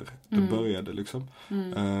börja där det började liksom.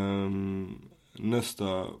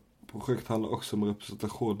 Nästa projekt handlar också om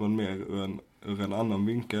representation, men mer ur en annan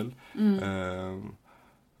vinkel.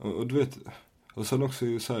 Och du vet, och sen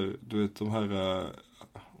också så här, du vet, de här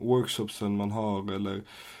workshopsen man har, eller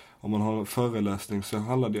om man har en föreläsning, så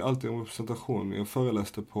handlar det alltid om representation. Jag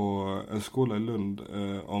föreläste på en skola i Lund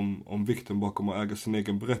om vikten bakom att äga sin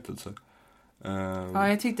egen berättelse. Ja,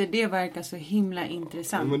 jag tyckte det verkar så himla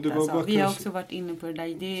intressant. Ja, alltså. Vi har också varit inne på det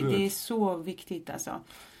där. Det är så viktigt alltså.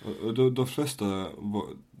 Och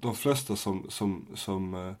de flesta som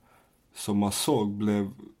man såg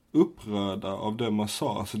blev upprörda av det man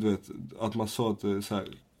sa. Alltså du vet, att man sa att det är så här,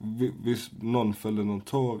 visst någon följde någon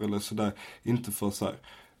tår eller sådär, inte för så här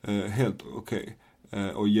helt okej.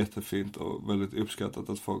 Och jättefint och väldigt uppskattat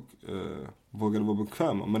att folk vågade vara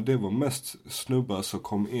bekväma. Men det var mest snubbar som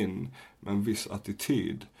kom in med en viss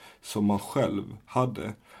attityd som man själv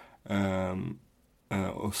hade.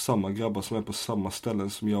 Och samma grabbar som är på samma ställen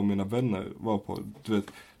som jag och mina vänner var på. Du vet,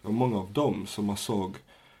 det var många av dem som man såg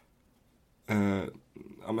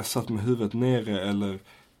satt med huvudet nere, eller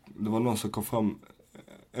det var någon som kom fram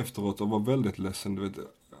efteråt och var väldigt ledsen, du vet.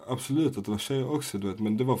 Absolut att det var tjejer också, du vet,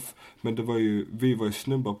 men det var ju, vi var ju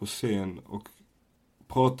snubbar på scen och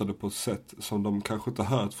pratade på ett sätt som de kanske inte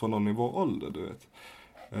hört från någon i vår ålder, du vet.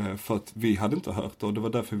 För att vi hade inte hört det och det var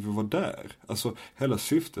därför vi var där. Alltså hela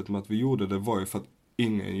syftet med att vi gjorde det var ju för att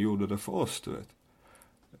ingen gjorde det för oss, du vet.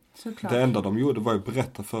 Såklart. Det enda de gjorde var ju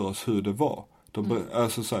berätta för oss hur det var.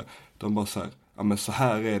 Alltså så här, de bara så här, ja men så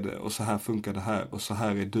här är det och så här funkar det här och så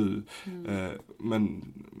här är du.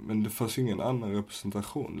 Men det fanns ingen annan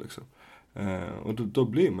representation liksom. Och då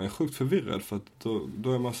blir man ju sjukt förvirrad för att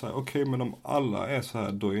då är man så här, okej, men om alla är så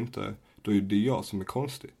här, då är det jag som är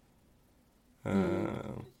konstig.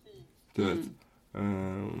 Du vet.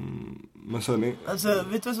 Men sen alltså,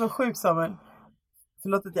 vet du vad som var sjukt, Samuel?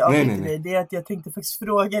 Förlåt att jag avbryter dig. Det är att jag tänkte faktiskt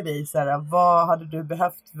fråga dig så här, vad hade du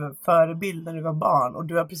behövt för förebild när du var barn? Och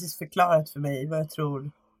du har precis förklarat för mig vad jag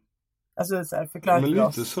tror. Alltså så här, förklarat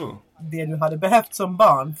för oss så. Det du hade behövt som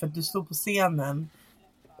barn. För att du stod på scenen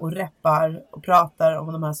och rappar och pratar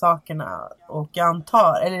om de här sakerna. Och jag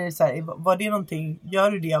antar, eller så här, var det någonting,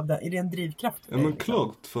 gör du det av det? Är det en drivkraft för dig? Ja men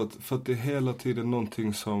klart, för att det är hela tiden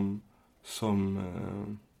någonting som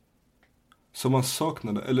man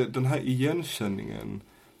saknade, eller den här igenkänningen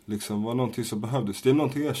liksom var någonting som behövdes. Det är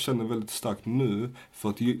någonting jag känner väldigt starkt nu, för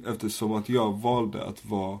att eftersom att jag valde att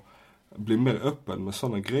bli mer öppen med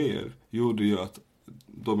sådana grejer, gjorde ju att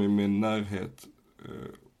de i min närhet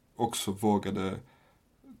också vågade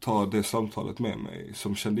ta det samtalet med mig,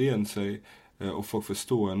 som kände igen sig och folk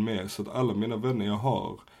förstår en mer. Så att alla mina vänner jag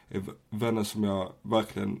har är vänner som jag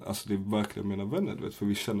verkligen, alltså det är verkligen mina vänner, du vet, för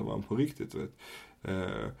vi känner varandra på riktigt, du vet.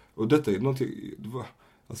 Och detta är någonting,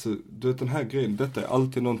 alltså du vet, den här grejen, detta är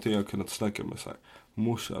alltid någonting jag har kunnat snacka med så här,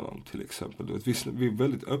 morsan om till exempel, du vet, vi är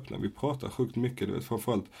väldigt öppna, vi pratar sjukt mycket, du vet,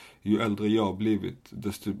 framförallt ju äldre jag har blivit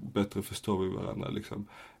desto bättre förstår vi varandra liksom.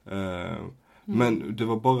 Men det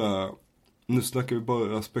var bara, nu snackar vi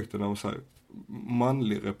bara aspekterna av så här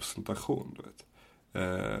manlig representation, du vet.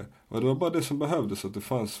 Och det var bara det som behövdes, att det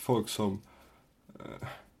fanns folk som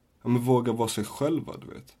vågar vara sig själva, du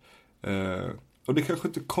vet. Och det är kanske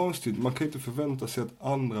inte konstigt, man kan inte förvänta sig att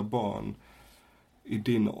andra barn i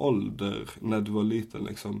din ålder, när du var liten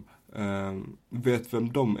liksom, vet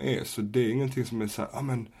vem de är. Så det är ingenting som är så här,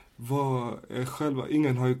 men vad är själva,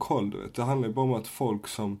 ingen har ju koll, du vet. Det handlar ju bara om att folk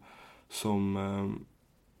som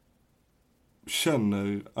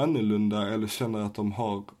känner annorlunda eller känner att de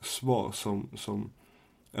har svar som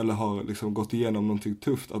eller har liksom gått igenom någonting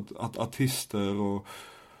tufft, att artister och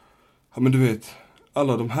men du vet,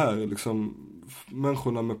 alla de här liksom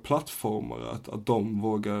människorna med plattformar, att de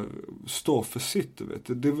vågar stå för sitt, du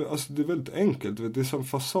vet. Det är väldigt enkelt, du vet. Det är som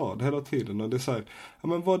fasad hela tiden och det är så här,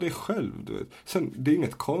 men var det själv, du vet. Sen, det är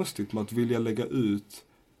inget konstigt med att vilja lägga ut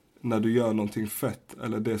när du gör någonting fett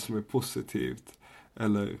eller det som är positivt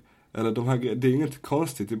eller de här grejerna. Det är inget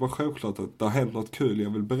konstigt, det är bara självklart att det har hänt något kul, jag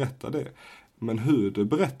vill berätta det. Men hur du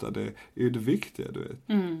berättar det är det viktiga, du vet.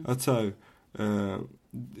 Att så här,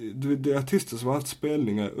 det är artister som har haft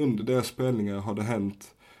spelningar, under deras spelningar har det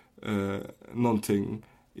hänt någonting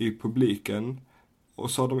i publiken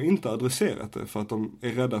och så har de inte adresserat det för att de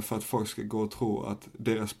är rädda för att folk ska gå och tro att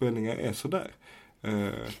deras spelningar är sådär.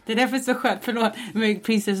 Det är därför så skönt, förlåt, med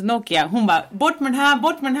Princess Nokia. Hon bara, bort med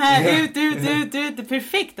den här, ut. Det är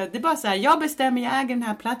perfekt. Det är bara så här, jag bestämmer, jag äger den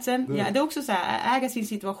här platsen. Ja, det är också så här, äga sin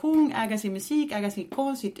situation, äga sin musik, äga sin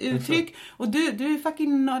konst, sitt uttryck. Och du är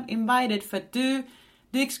fucking not invited för att du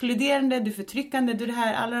är exkluderande, du är förtryckande, du är det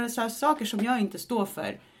här, alla så här saker som jag inte står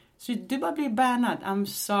för. Så du bara blir bannad. I'm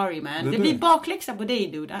sorry man. Det blir bakläxa på dig,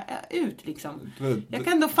 dude. Ut liksom. Jag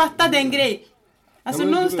kan då fatta den grej. Alltså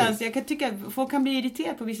någonstans, jag kan tycka att folk kan bli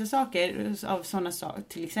irriterade på vissa saker av sådana saker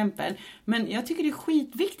till exempel. Men jag tycker det är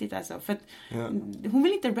skitviktigt alltså. För att hon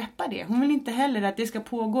vill inte rappa det. Hon vill inte heller att det ska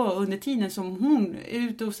pågå under tiden som hon är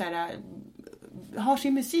ute och så här, har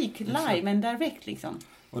sin musik live men direkt liksom.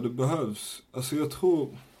 Och det behövs, alltså jag tror,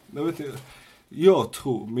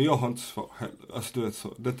 men jag har inte svar heller. Alltså du vet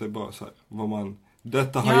så, detta är bara så här,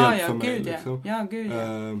 detta har hjälpt för mig liksom. Ja, gud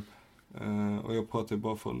ja. Och jag pratar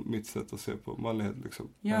bara från mitt sätt att se på manlighet liksom.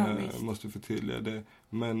 Måste förtydliga det.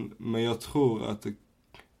 Men jag tror att det,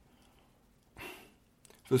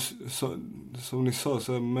 för som ni sa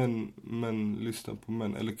så är män lyssnar på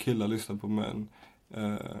män, eller killar lyssnar på män.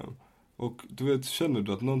 Och du vet, känner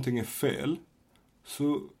du att någonting är fel,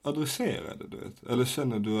 så adressera det, du vet. Eller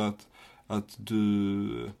känner du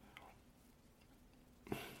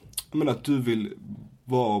att du vill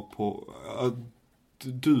vara på, att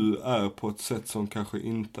du är på ett sätt som kanske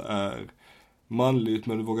inte är manligt,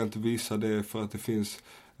 men du vågar inte visa det för att det finns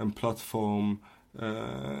en plattform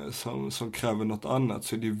som kräver något annat,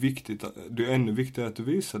 så det är viktigt, det är ännu viktigare att du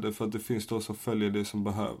visar det för att det finns de som följer det som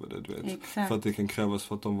behöver det, du vet. Exakt. För att det kan krävas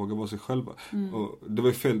för att de vågar vara sig själva. Och det var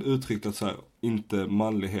ju fel uttryckt att så här, inte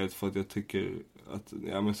manlighet, för att jag tycker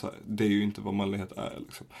ja, men så här, det är ju inte vad manlighet är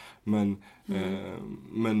liksom.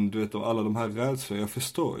 Men du vet, alla de här rädslorna,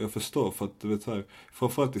 jag förstår för att du vet så här,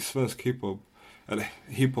 framförallt i svensk hiphop, eller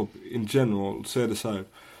hiphop in general, så är det så här,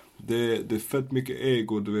 det är fett mycket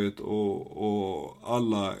ego, du vet, och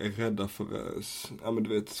alla är rädda för ja, men du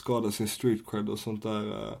vet, skada sin street cred och sånt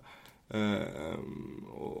där,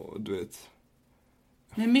 och du vet.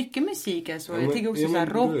 Men mycket musik är så. Jag tycker också så här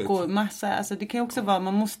rock och massa. Alltså det kan ju också vara,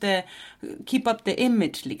 man måste keep up the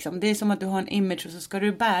image liksom. Det är som att du har en image och så ska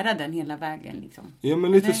du bära den hela vägen liksom. Ja,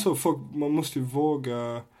 men lite så. Man måste ju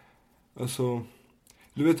våga, alltså,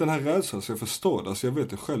 du vet den här rädslan, så jag förstår det. Alltså jag vet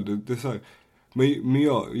det själv. Det är så här, men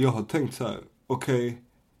jag har tänkt så här, okej,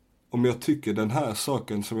 om jag tycker den här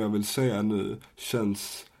saken som jag vill säga nu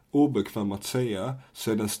känns obekväm att säga,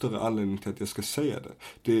 så är det en större anledning till att jag ska säga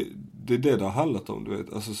det. Det är det har handlat om, du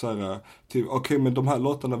vet. Alltså så här, typ, okej, men de här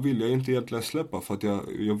låtarna vill jag inte egentligen släppa för att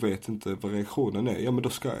jag vet inte vad reaktionen är. Ja, men då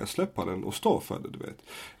ska jag släppa den och stå för det, du vet.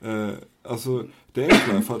 Alltså, det är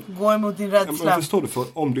enklare för att... Gå emot din rädsla. Jag förstår det, för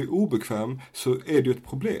om du är obekväm så är det ju ett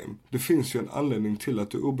problem. Det finns ju en anledning till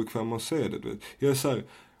att du är obekväm med att säga det, du vet. Jag är så här,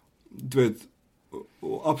 du vet,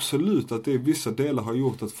 och absolut att det i vissa delar har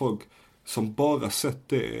gjort att folk som bara sett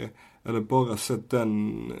det, eller bara sett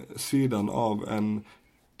den sidan av en,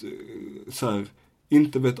 så här,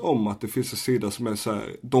 inte vet om att det finns en sida som är så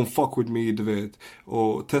här: don't fuck with me, du vet,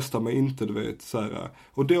 och testa mig inte, du vet, så här.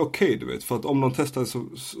 Och det är okej, du vet, för att om de testar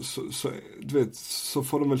så du vet, så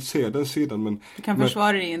får de väl se den sidan, men du kan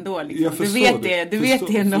försvara dig ändå liksom. Du vet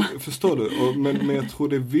det ändå. Förstår du? Men jag tror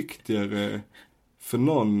det är viktigare för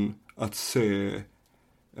någon att se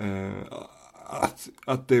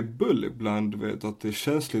att det är bull ibland, vet, att det är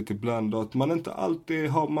känsligt ibland, och att man inte alltid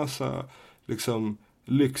har massa liksom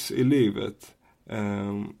lyx i livet,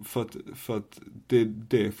 för att det är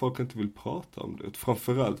det folk inte vill prata om, det.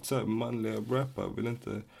 Framförallt så här, manliga rappare vill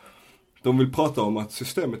inte, de vill prata om att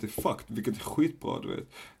systemet är fucked, vilket är skitbra, du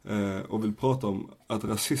vet, och vill prata om att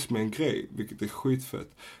rasism är en grej, vilket är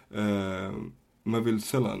skitfett, man vill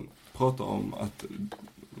sällan prata om att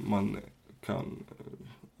man kan,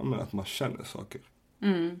 att man känner saker.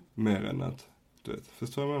 Mer än att, du vet,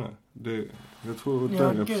 förstår jag menar? Jag tror att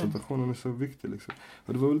den representationen är så viktig liksom.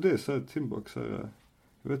 Och det var väl det, så här, Timbuk, så här,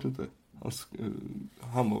 jag vet inte,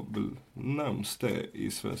 han var väl närmst det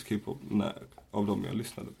i svensk hiphop av dem jag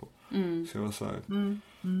lyssnade på. Så jag var så här,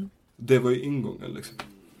 det var ju ingången liksom.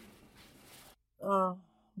 Ja,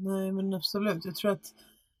 nej men absolut. Jag tror att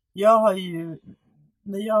jag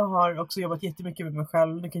har också jobbat jättemycket med mig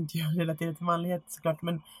själv. Nu kan inte jag relatera till manlighet såklart,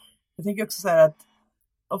 men jag tänker också så här att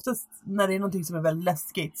oftast när det är någonting som är väldigt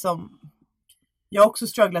läskigt, som jag har också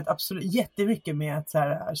strugglat absolut jättemycket med att så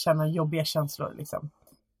här, känna jobbiga känslor liksom.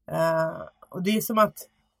 Och det är som att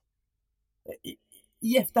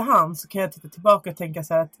i efterhand så kan jag titta tillbaka och tänka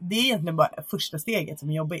så här att det är egentligen bara första steget som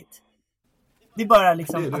är jobbigt. Det är bara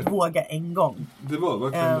liksom det. Att våga en gång. Det var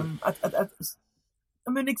verkligen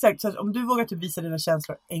men exakt, så att om du vågar typ visa dina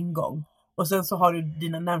känslor en gång, och sen så har du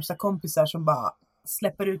dina närmsta kompisar som bara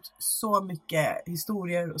släpper ut så mycket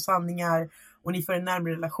historier och sanningar, och ni får en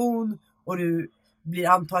närmare relation, och du blir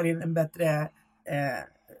antagligen en bättre,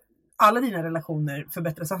 alla dina relationer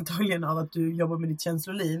förbättras antagligen av att du jobbar med ditt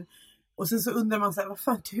känsloliv. Och sen så undrar man så här,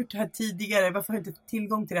 varför har jag inte gjort det här tidigare? Varför har jag inte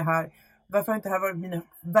tillgång till det här? Varför har inte det här varit mina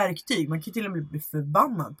verktyg? Man kan till och med bli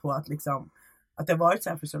förbannad på att liksom, att det har varit så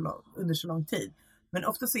här under så lång tid. Men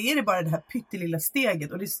ofta så är det bara det här pyttelilla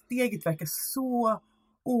steget, och det steget verkar så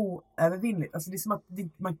oövervinnligt. Alltså det är som att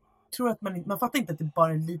man tror att man fattar inte att det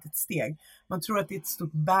bara är ett litet steg. Man tror att det är ett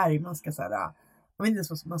stort berg man ska så här, man vet inte ens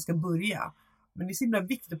var man ska börja. Men det är så himla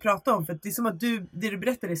viktigt att prata om, för att det är som att det du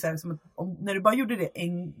berättar är så här, som att när du bara gjorde det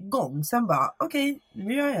en gång, sen bara okej,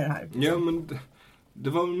 nu gör jag det här. Ja, men det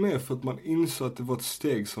var väl mer för att man insåg att det var ett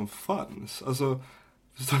steg som fanns. Alltså,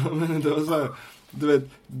 men det var så här, du vet,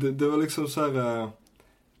 det var liksom så här,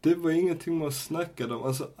 det var ingenting man snackade om.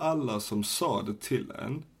 Alltså alla som sa det till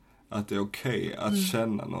en, att det är okej att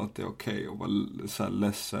känna något, det är okej att vara så här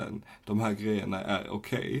ledsen, de här grejerna är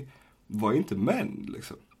okej, var inte män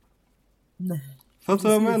liksom. Nej. Fattar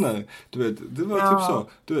du vad jag menar? Du vet, det var typ så,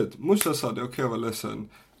 du vet, morsan sa det är okej att vara ledsen.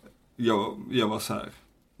 Jag var så här,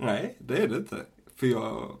 nej, det är det inte. För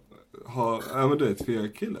jag men du vet, för jag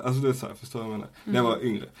är kille. Alltså det är så här, förstår du vad jag menar? När jag var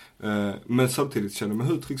yngre. Men samtidigt kände jag mig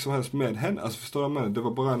hur trygg som helst med henne. Alltså förstår du vad jag menar? Det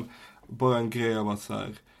var bara en grej av att så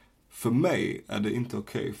här, för mig är det inte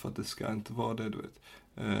okej, för att det ska inte vara det, du vet.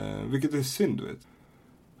 Vilket är synd, du vet.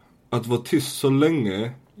 Att vara tyst så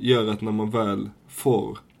länge gör att när man väl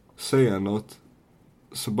får säga något,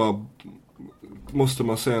 så bara måste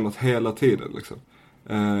man säga något hela tiden liksom.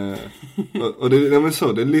 Och det, ja, men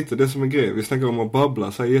så, det är lite det som är grejen. Vi snackar om att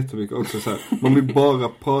babbla så här jättemycket också så här. Man vill bara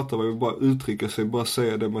prata, man vill bara uttrycka sig, bara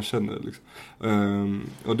säga det man känner liksom.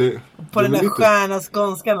 Och det på det den där lite... stjärna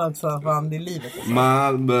skånskan också, fan, det är livet alltså.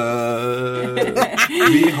 Malmö,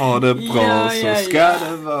 vi har det bra, så ska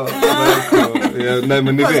det vara. Ja, nej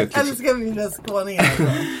men ni vet liksom. Jag älskar mina skåningar alltså.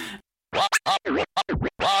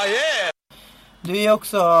 Du är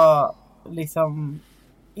också liksom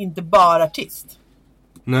inte bara artist.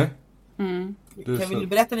 Nej. Vill du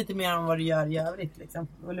berätta lite mer om vad du gör i övrigt liksom?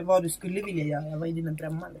 Eller vad du skulle vilja göra? Vad är dina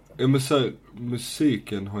drömmar liksom? Ja, men så här,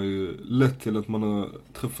 musiken har ju lett till att man har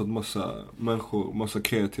träffat massa människor, massa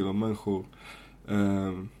kreativa människor.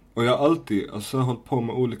 Och jag har alltid hållit på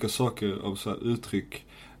med olika saker av så här uttryck.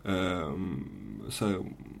 Så här,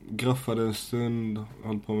 graffade en stund,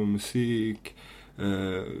 hållit på med musik.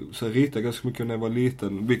 Så jag ritade ganska mycket när jag var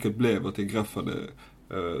liten, vilket blev att jag graffade.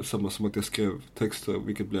 Samma som att jag skrev texter,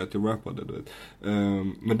 vilket blev att jag rappade, du vet.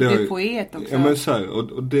 Men det du är poet också. Ja, men så här,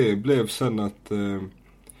 och det blev sen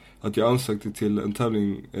att jag ansökte till en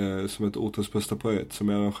tävling som heter Ortens bästa poet, som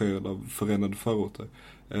är arrangerad av Förenade förorter.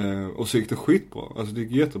 Och så gick det skitbra, alltså det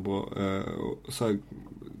gick jättebra. Så här,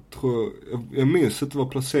 jag minns inte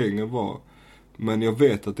vad placeringen var, men jag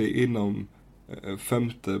vet att det är inom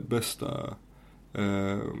 5:e bästa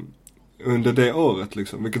under det året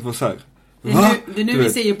liksom, vilket var så här. Det är nu vi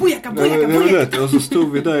säger bojaka. Och så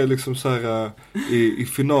stod vi där liksom så här i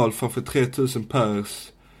final framför 3000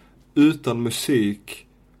 pers utan musik,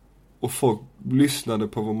 och folk lyssnade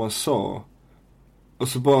på vad man sa, och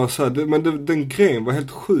så bara så här, men den grejen var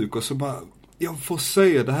helt sjuk, och så bara jag får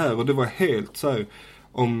säga det här, och det var helt så här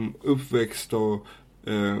om uppväxt och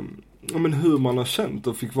men hur man har känt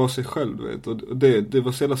och fick vara sig själv, vet. Och det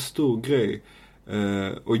var så jävla stor grej.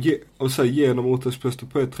 Och så här, genom Ortens bästa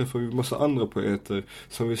poet träffade vi massa andra poeter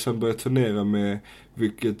som vi sen började turnera med,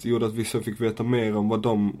 vilket gjorde att vissa fick veta mer om vad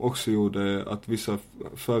de också gjorde, att vissa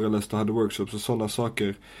föreläste hade workshops och sådana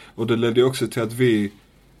saker. Och det ledde också till att vi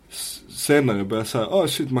senare började säga,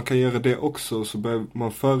 shit, man kan göra det också, och så började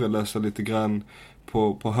man föreläsa lite grann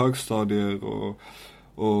på högstadier,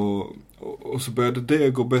 och så började det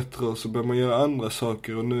gå bättre, och så började man göra andra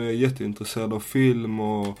saker, och nu är jag jätteintresserad av film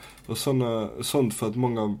och sånt, för att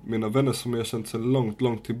många av mina vänner som jag känt sedan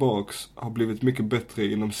långt tillbaks har blivit mycket bättre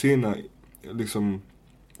inom sina liksom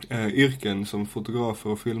yrken som fotografer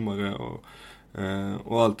och filmare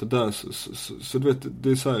och allt det där, så du vet,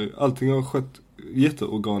 det är så här, allting har skett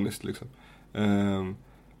jätteorganiskt liksom.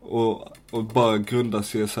 Och bara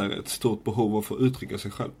grundas i så här ett stort behov av att få uttrycka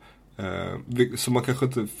sig själv. Så man kanske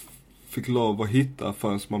inte fick lov att hitta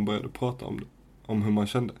förrän man började prata om hur man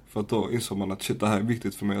kände. För att då insåg man att shit, det här är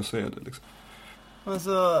viktigt för mig att säga det liksom.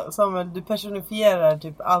 Alltså Samuel, du personifierar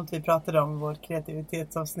typ allt vi pratade om i vårt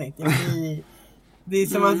kreativitetsavsnitt. Det är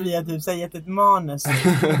som att vi har typ gett ett manus.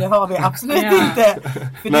 Det har vi absolut inte.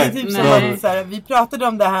 För det är typ som att så här, vi pratade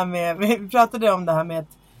om det här med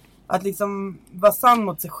att liksom vara sann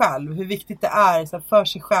mot sig själv. Hur viktigt det är så här, för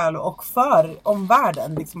sig själv och för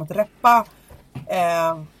omvärlden. Liksom att reppa,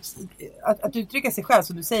 att uttrycka sig själv,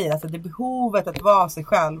 som du säger. Alltså det behovet att vara sig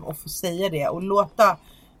själv och få säga det. Och låta,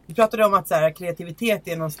 vi pratade om att så här, kreativitet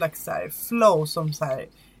är någon slags så här, flow som så här,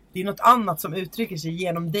 det är något annat som uttrycker sig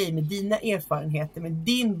genom dig, med dina erfarenheter, med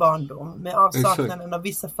din barndom, med avsaknaden av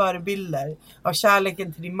vissa förebilder, av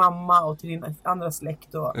kärleken till din mamma och till din andra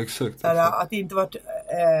släkt och så här, att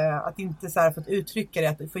inte så här fått uttrycka det,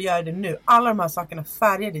 att du får göra det nu. Alla de här sakerna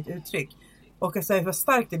färgar ditt uttryck, och så här, hur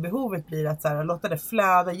starkt det behovet blir att så här, låta det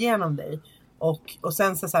flöda genom dig, och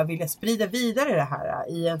sen så här, vilja sprida vidare det här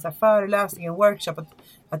i en så här, föreläsning, en workshop,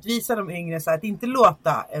 att visa de yngre så här, att inte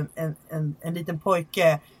låta en liten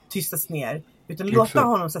pojke tystas ner, utan låta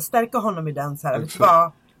honom så här, stärka honom i den så här, vet du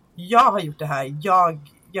vad, jag har gjort det här,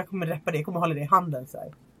 jag kommer reppa det, jag kommer hålla det i handen så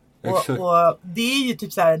här. Och det är ju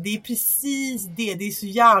typ så här, det är precis det är så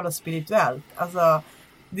jävla spirituellt, alltså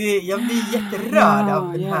jag blir jätterörd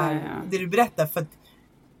av den här det du berättar, för att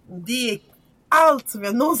det är allt som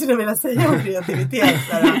jag någonsin har velat säga om kreativitet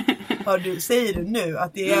så här, säger du nu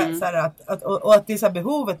att det är så här, att det är så här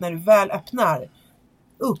behovet när du väl öppnar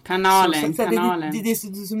upp kanalen. Det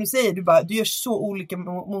är som du säger, du gör så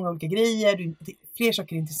många olika grejer, fler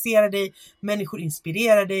saker intresserar dig, människor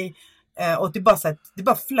inspirerar dig, och det är bara så här, det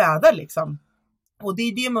bara flödar liksom, och det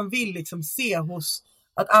är det man vill liksom se hos,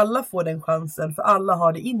 att alla får den chansen, för alla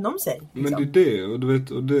har det inom sig liksom. Men det är det, och du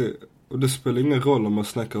vet, och det spelar ingen roll om man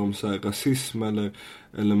snackar om så här, rasism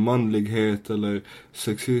eller manlighet eller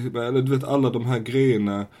sexism, eller du vet, alla de här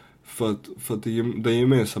grejerna För att den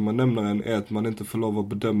gemensamma nämnaren är att man inte får lov att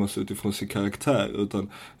bedömas utifrån sin karaktär,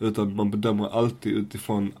 utan man bedömer alltid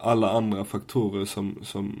utifrån alla andra faktorer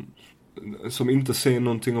som inte säger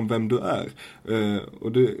någonting om vem du är.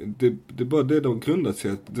 Och det är bara det de grundat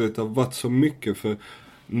sig att det har varit så mycket, för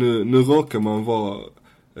nu råkar man vara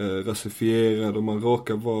rasifierad och man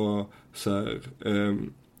råkar vara så här,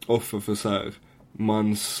 offer för så här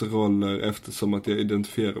mansroller, eftersom att jag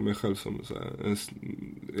identifierar mig själv som så här, en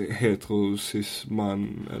heterosis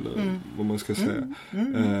man eller vad man ska säga.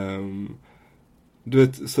 Du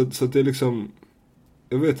vet, så att det är liksom,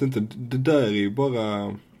 jag vet inte, det där är ju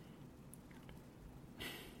bara,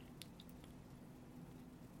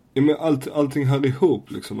 ja, men allting hör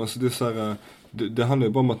ihop liksom. Alltså det är så här, det handlar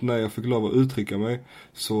ju bara om att när jag fick lov att uttrycka mig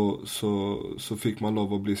så fick man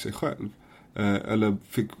lov att bli sig själv. Eller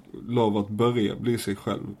fick lov att börja bli sig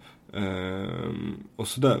själv. Och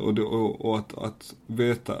sådär. Och att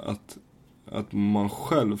veta att man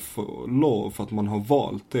själv får lov för att man har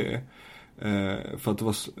valt det. För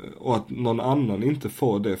att och att någon annan inte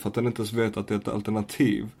får det för att den inte ens vet att det är ett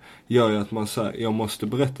alternativ, gör ju att man säger jag måste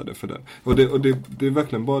berätta det för den. Och det är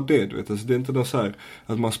verkligen bara det, du vet. Alltså, det är inte så här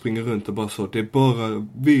att man springer runt och bara så, det är bara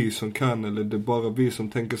vi som kan, eller det är bara vi som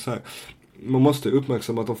tänker så här. Man måste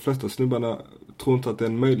uppmärksamma att de flesta snubbarna tror inte att det är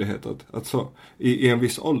en möjlighet att så, i en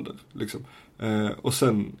viss ålder liksom. Och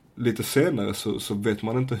sen lite senare så vet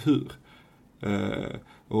man inte hur.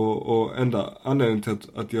 Och enda anledningen till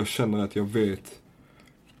att jag känner att jag vet,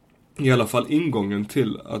 i alla fall ingången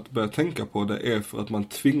till att börja tänka på det, är för att man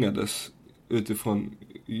tvingades utifrån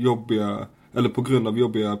jobbiga, eller på grund av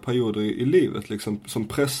jobbiga perioder i livet liksom, som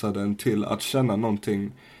pressade en till att känna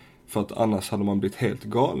någonting, för att annars hade man blivit helt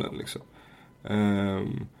galen liksom.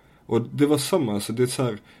 Och det var samma, alltså det är så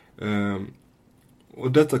här,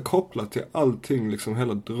 och detta kopplat till allting liksom,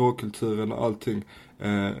 hela drogkulturen och allting.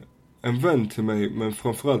 En vän till mig, men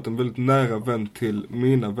framförallt en väldigt nära vän till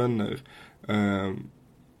mina vänner,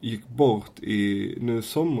 gick bort nu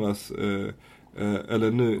somras,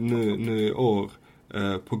 eller nu i år,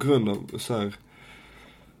 på grund av så här,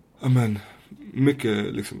 amen,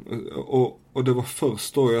 mycket liksom, och det var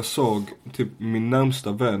först då jag såg typ min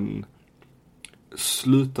närmsta vän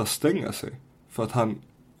sluta stänga sig, för att han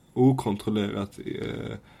okontrollerat,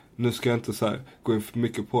 nu ska jag inte så här gå in för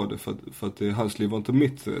mycket på det, för att hans liv var inte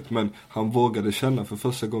mitt, men han vågade känna för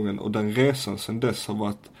första gången, och den resan sedan dess har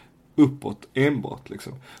varit uppåt enbart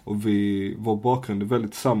liksom. Och vår bakgrund är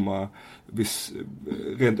väldigt samma,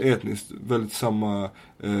 rent etniskt väldigt samma,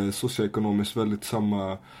 socioekonomiskt väldigt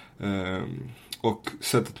samma, och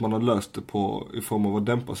sättet man har löst det på i form av att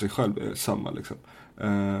dämpa sig själv är samma liksom.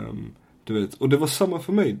 Du vet, och det var samma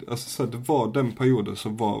för mig, alltså så här, det var den perioden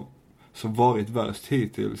som varit värst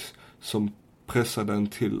hittills, som pressade en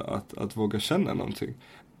till att våga känna någonting.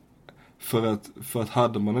 För att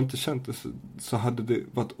hade man inte känt det så hade det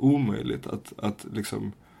varit omöjligt att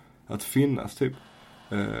liksom att finnas typ.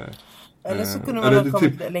 Eller så kunde man ha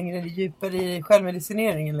kommit typ längre djupare i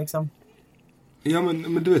självmedicineringen liksom. Ja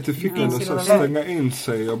men du vet, det fick en att stänga in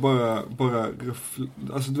sig och bara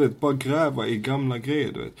alltså du vet, bara gräva i gamla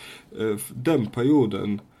grejer, du vet. Den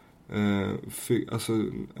perioden alltså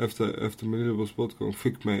efter min lillebrors bortgång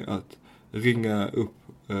fick mig att ringa upp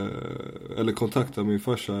eller kontakta min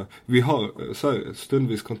farsa. Vi har så här,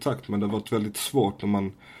 stundvis kontakt, men det har varit väldigt svårt när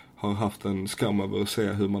man har haft en skam över att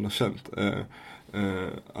säga hur man har känt,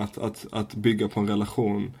 att bygga på en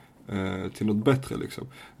relation till något bättre liksom.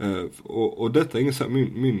 Och detta är ingen så här,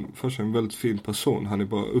 min farsa är en väldigt fin person. Han är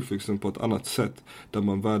bara uppvuxen på ett annat sätt, där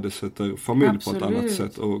man värdesätter familj på ett annat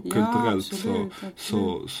sätt, och kulturellt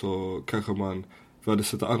så kanske man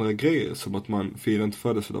värdesätter andra grejer, som att man firar inte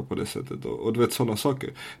födelsedag på det sättet, och du vet, sådana saker.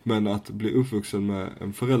 Men att bli uppvuxen med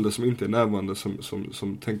en förälder som inte är närvarande,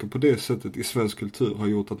 som tänker på det sättet i svensk kultur, har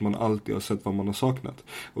gjort att man alltid har sett vad man har saknat.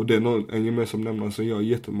 Och det är en gemensam nämnare som jag,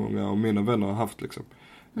 jättemånga av mina vänner har haft liksom.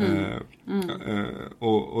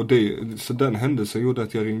 Och det, så den händelsen gjorde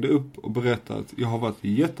att jag ringde upp och berättade att jag har varit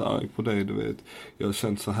jättearg på dig, du vet, jag har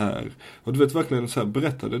känt så här, och du vet, verkligen så här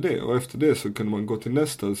berättade det, och efter det så kunde man gå till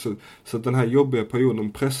nästa, så att den här jobbiga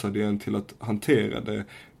perioden pressade en till att hantera det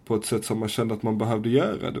på ett sätt som man kände att man behövde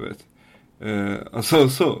göra, du vet. Alltså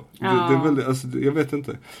så, det är väldigt, alltså, jag vet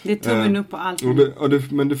inte, det är tummen upp på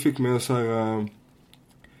allt, men det fick mig så här,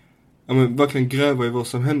 men verkligen gräva i vad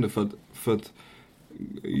som hände, för att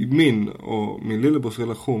min och min lillebrors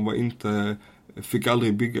relation fick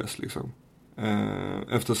aldrig byggas liksom.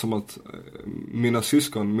 Eftersom att mina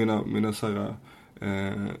syskon, mina så här,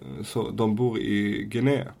 så de bor i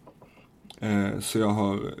Guinea. Så jag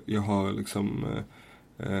har liksom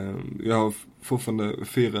jag har fortfarande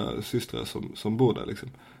 4 systrar som bor där liksom.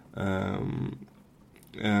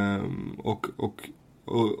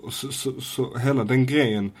 Och så hela den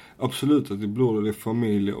grejen, absolut att det är blod och det är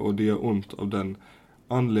familj och det gör ont av den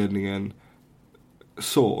anledningen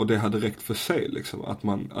så, och det hade räckt för sig liksom,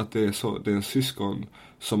 att det är så, det är en syskon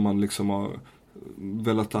som man liksom har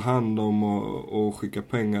velat ta hand om och skicka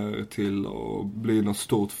pengar till och bli något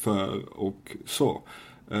stort för och så.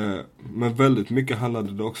 Men väldigt mycket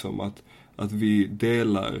handlade det också om att vi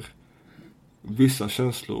delar vissa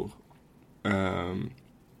känslor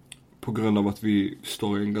på grund av att vi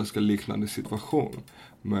står i en ganska liknande situation.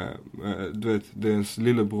 Du vet, det är ens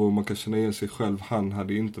lillebror, man kan känna igen sig själv, han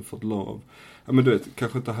hade inte fått lov. Ja, men du vet,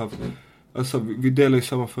 kanske inte haft... Alltså, vi delar ju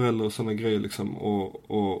samma föräldrar och sådana grejer liksom,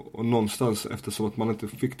 och någonstans, eftersom att man inte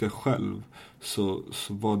fick det själv, så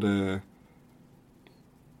var det...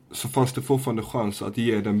 Så fanns det fortfarande chans att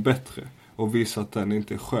ge den bättre och visa att den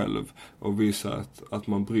inte är själv och visa att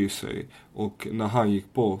man bryr sig. Och när han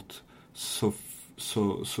gick bort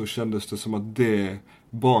så kändes det som att det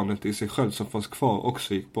barnet i sig själv som fanns kvar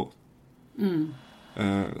också gick bort.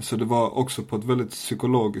 Så det var också på ett väldigt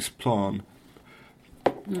psykologiskt plan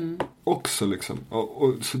också liksom.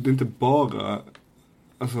 Och så det är inte bara,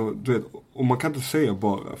 alltså du vet, och man kan inte säga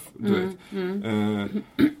bara, du vet.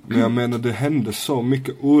 Men jag menar, det hände så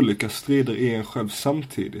mycket olika strider i en själv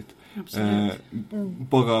samtidigt.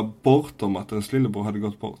 Bara bortom att ens lillebror hade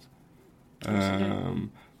gått bort.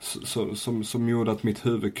 Som gjorde att mitt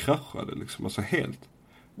huvud kraschade liksom, alltså helt.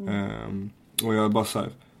 Och jag bara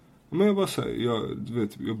såhär, jag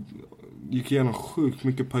gick igenom sjukt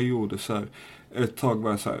mycket perioder så här. Ett tag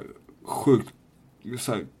var jag så här sjukt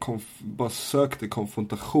så här, bara sökte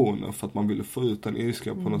konfrontationer för att man ville få ut en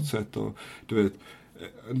ilska på något sätt, och du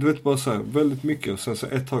vet bara så här, väldigt mycket, och sen så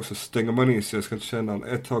ett tag så stänger man in sig, jag ska inte känna,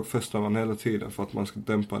 ett tag festar man hela tiden för att man ska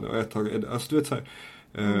dämpa det, och ett tag, alltså du vet så här,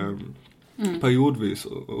 periodvis,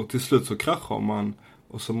 och till slut så kraschar man,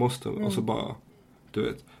 och så måste, och så bara, du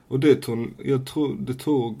vet, och jag tror det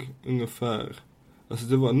tog ungefär, alltså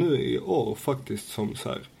det var nu i år faktiskt som så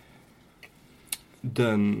här,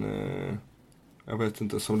 den, jag vet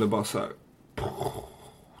inte, som det bara så här,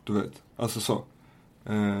 du vet, alltså så.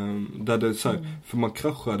 Där det så här, för man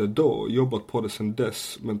kraschade då, jobbat på det sen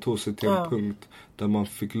dess, men tog sig till en punkt där man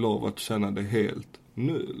fick lov att känna det helt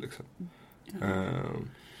nu liksom.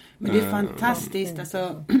 Men det är fantastiskt,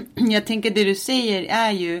 alltså, jag tänker det du säger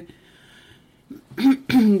är ju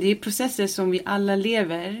det är processer som vi alla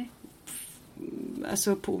lever,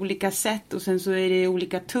 alltså på olika sätt, och sen så är det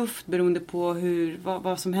olika tufft beroende på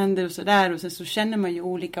vad som händer och sådär, och sen så känner man ju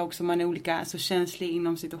olika också, man är olika, alltså känslig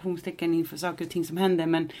inom situationstecken inför saker och ting som händer,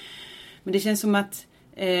 men det känns som att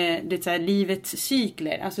det är så här, livets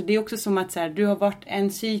cykler, alltså det är också som att så här, du har varit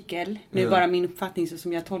en cykel, det är bara min uppfattning så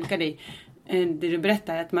som jag tolkar dig, det du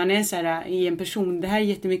berättar, att man är så här i en person, det här är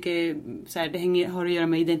jättemycket så här, det har att göra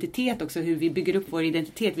med identitet också, hur vi bygger upp vår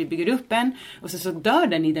identitet, vi bygger upp en och så dör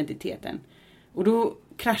den identiteten. Och då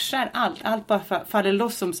kraschar allt bara faller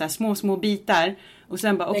loss som så här små bitar. Och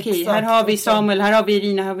sen bara okej, här har vi Samuel, här har vi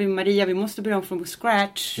Irina, här har vi Maria. Vi måste börja om från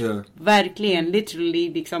scratch. Verkligen,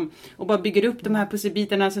 literally liksom. Och bara bygger upp de här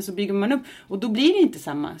pusselbitarna, sen så bygger man upp. Och då blir det inte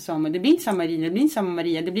samma Samuel, det blir inte samma Irina, det blir inte samma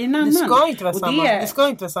Maria, det blir en annan. Det ska inte vara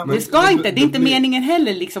samma. Det är inte meningen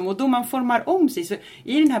heller liksom. Och då man formar om sig. Så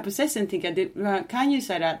i den här processen tänker jag, man kan ju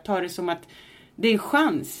så här, ta det som att det är en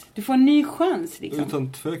chans. Du får en ny chans liksom.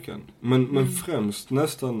 Utan tvekan. Men främst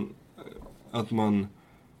nästan att man,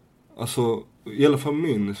 alltså i alla fall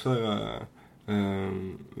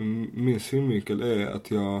min synvinkel är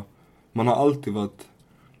att man har alltid varit,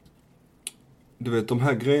 du vet, de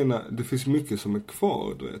här grejerna, det finns mycket som är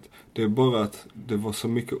kvar, du vet. Det är bara att det var så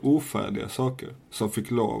mycket ofärdiga saker som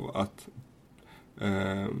fick lov att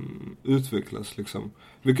utvecklas liksom.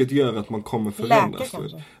 Vilket gör att man kommer förändras.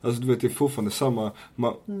 Alltså du vet, det är fortfarande samma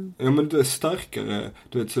ja men det är starkare,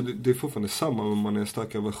 du vet, så det är fortfarande samma, men man är en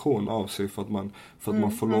starkare version av sig för att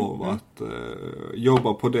man får lov att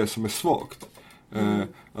jobba på det som är svagt.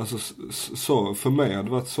 Alltså så för mig har det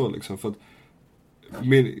varit så liksom, för att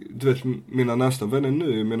du vet, mina närmsta vänner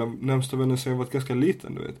nu, mina närmsta vänner sen jag varit ganska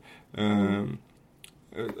liten, du vet.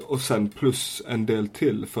 Och sen plus en del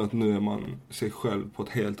till, för att nu är man sig själv på ett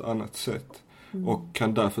helt annat sätt. Och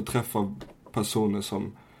kan därför träffa personer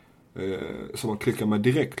som man klickar med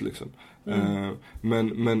direkt liksom.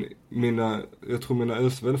 Men jag tror mina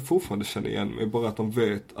äldsta vänner fortfarande känner igen mig, bara att de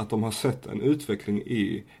vet att de har sett en utveckling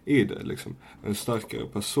i det liksom. En starkare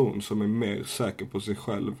person som är mer säker på sig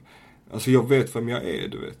själv. Alltså jag vet vem jag är,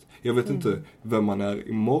 du vet. Jag vet inte vem man är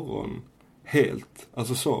imorgon helt,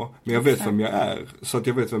 alltså så, men jag vet vem jag är, så att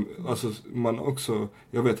jag vet vem, alltså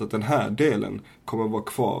jag vet att den här delen kommer vara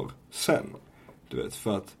kvar sen, du vet,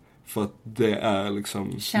 för att för att det är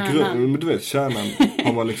liksom kärnan. Men du vet, kärnan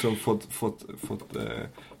har man liksom fått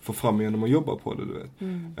få fram genom att jobba på det, du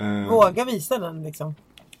vet. Våga visa den liksom.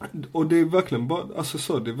 Och det är verkligen bara, alltså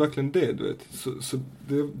så, det är verkligen det, du vet. Så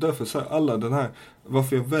det är därför så här, alla den här,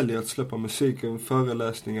 varför jag väljer att släppa musiken,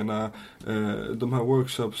 föreläsningarna, de här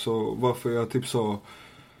workshops, och varför jag typ så,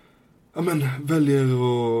 väljer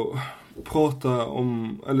att prata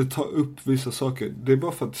om, eller ta upp vissa saker. Det är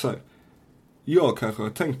bara för att så här, jag kanske har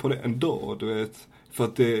tänkt på det ändå, du vet. För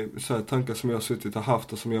att det är så här tankar som jag har suttit och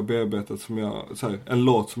haft och som jag har bearbetat, som jag, så här, en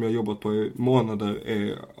låt som jag har jobbat på i månader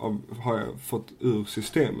har jag fått ur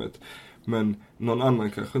systemet. Men någon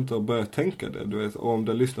annan kanske inte har börjat tänka det, du vet. Och om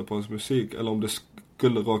den lyssnar på hans musik, eller om det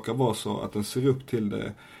skulle råka vara så att den ser upp till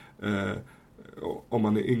det, om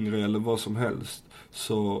man är yngre eller vad som helst,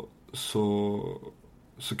 så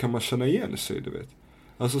kan man känna igen sig, du vet.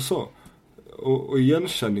 Alltså så. Och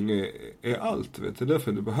igenkänning är allt, vet du. Det är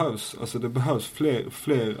därför det behövs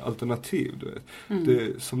fler alternativ, du vet.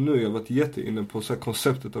 Det, som nu, jag har varit jätteinne på så här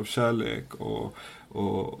konceptet av kärlek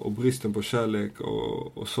och bristen på kärlek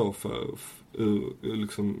och så ur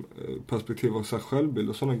liksom perspektiv av så här självbild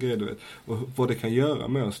och sådana grejer, du vet. Och vad det kan göra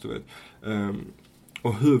med oss, du vet.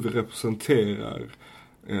 Och hur vi representerar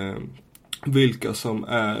vilka som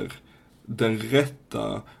är den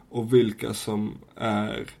rätta och vilka som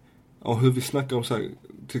är. Och hur vi snackar om så här,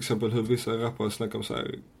 till exempel hur vissa rappare snackar om så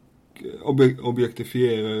här,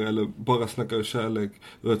 objektifierar eller bara snackar om kärlek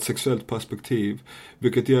ur ett sexuellt perspektiv.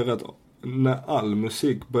 Vilket gör att när all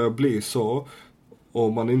musik börjar bli så,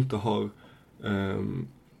 och man inte har,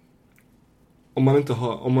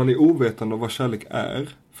 om man är ovetande om vad kärlek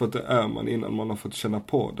är, för att det är man innan man har fått känna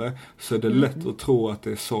på det, så är det lätt att tro att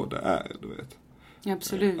det är så det är, du vet.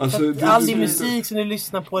 Absolut. Alltså, all din musik som du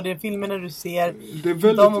lyssnar på, det är filmerna du ser, det är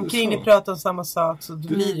väldigt, de omkring dig pratar om samma sak, så det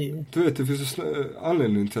blir det ju. Du vet, det finns en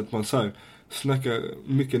anledning till att man så här snackar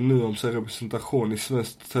mycket nu om så här representation i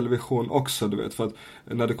svensk television också, du vet, för att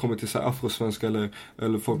när det kommer till så här afrosvenska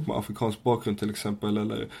eller folk med afrikansk bakgrund till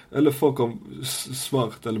exempel, eller folk av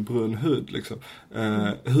svart eller brun hud liksom,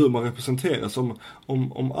 hur man representeras,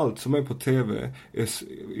 om allt som är på tv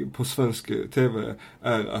på svensk tv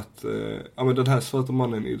är att den här svarta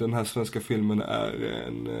mannen i den här svenska filmen är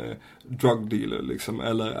en drug dealer liksom,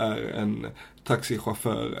 eller är en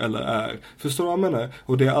taxichaufför, eller är, förstår du vad jag menar?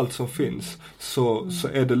 Och det är allt som finns, så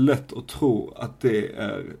är det lätt att tro att det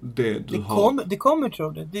är det du har. Det kommer tro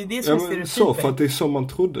det. Det är det som är stereotypen. Så, för att det är så man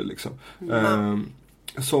trodde liksom.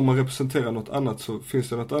 Så om man representerar något annat, så finns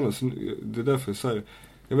det något annat. Så det är därför så här,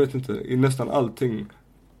 jag vet inte, i nästan allting,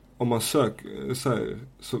 om man söker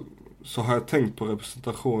så har jag tänkt på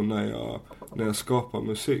representation när jag skapar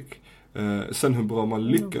musik. Sen hur bra man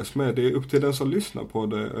lyckas med det är upp till den som lyssnar på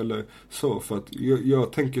det, eller så, för att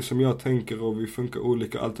jag tänker som jag tänker, och vi funkar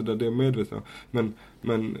olika, allt det där, det är medvetet,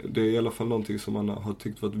 men det är i alla fall någonting som man har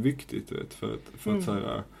tyckt varit viktigt, vet, för att så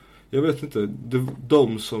här, jag vet inte,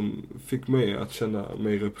 de som fick mig att känna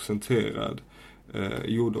mig representerad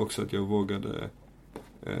gjorde också att jag vågade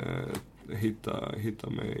hitta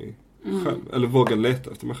mig själv, eller våga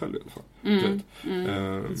leta efter mig själv i alla fall. Det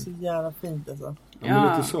är så jävla fint alltså. Ja,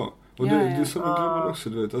 men lite så. Och det är så med grabben också,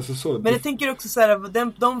 du vet. Alltså så, men jag tänker också så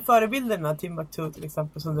här, de förebilderna, Timbuktu till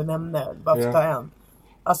exempel, som du nämnde, bara för att ta en.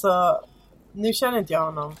 Alltså, nu känner inte jag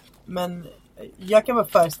honom, men jag kan bara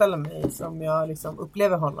föreställa mig som jag liksom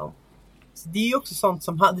upplever honom. Så det är ju också sånt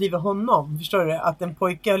som driver honom, förstår du? Att en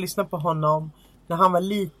pojke har lyssnat på honom när han var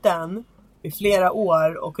liten i flera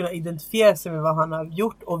år och kunna identifiera sig med vad han har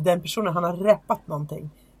gjort, och den personen, han har reppat någonting.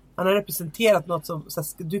 Han har representerat något som så här,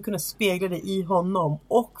 du kunde spegla dig i honom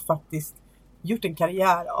och faktiskt gjort en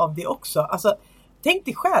karriär av det också. Alltså, tänk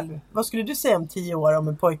dig själv. Vad skulle du säga om 10 år om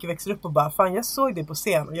en pojke växer upp och bara, fan, jag såg dig på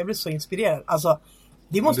scen och jag blev så inspirerad. Alltså,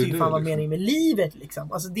 det måste ju fan vara mening med livet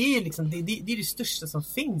liksom. Alltså, det är liksom, det är det största som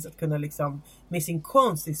finns, att kunna liksom med sin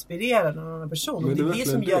konst inspirera en annan person. Och det är det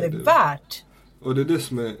som gör det värt. Och det är det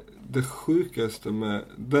som är det sjukaste med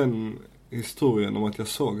den historien om att jag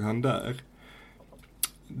såg han där.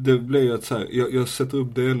 Det blir ju att så här, jag sätter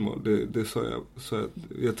upp delmål, det är så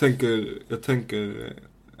jag tänker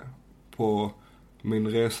på min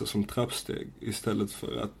resa som trappsteg istället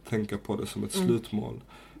för att tänka på det som ett slutmål.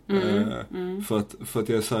 För att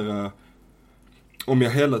jag är så här, om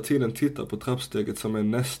jag hela tiden tittar på trappsteget som är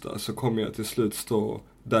nästa, så kommer jag till slut stå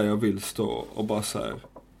där jag vill stå och bara så här,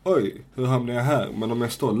 oj, hur hamnar jag här? Men om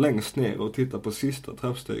jag står längst ner och tittar på sista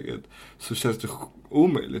trappsteget, så känns det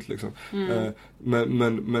omöjligt liksom.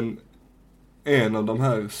 Men en av de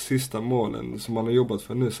här sista målen som man har jobbat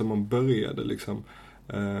för nu, som man började liksom,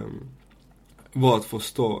 var att få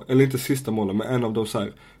stå, eller inte sista målen, men en av de så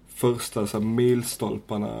här första så här,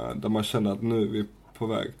 milstolparna där man kände att nu är vi på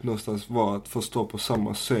väg någonstans, var att få stå på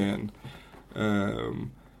samma scen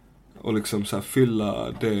och liksom så här,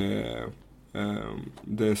 fylla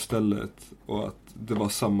det stället, och att det var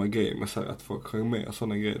samma grej med så här, att folk sjöng med och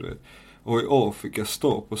sådana grejer, du vet. Och i år fick jag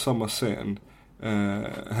stå på samma scen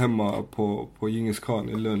hemma på Djingis khan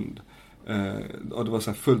i Lund, och det var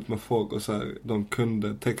så här fullt med folk, och så här, de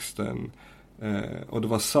kunde texten, och det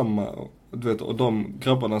var samma, du vet, och de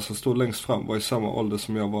grabbarna som stod längst fram var i samma ålder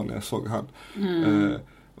som jag var när jag såg han.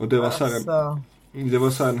 Och det var så här, det var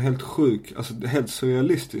så här en helt sjuk, alltså helt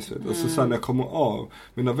surrealistiskt, vet. Alltså så här, när jag kommer av,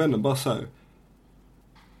 mina vänner bara så här: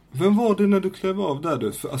 vem var det när du klev av där,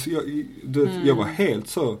 du? För, alltså jag var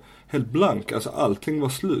helt blank, alltså allting var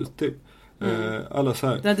slut typ. Alla så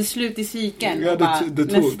här. Du hade slut i psyken. Ja,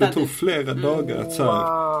 det tog flera dagar att så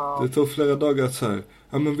här, det tog flera dagar att så här,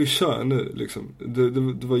 ja men vi kör nu liksom.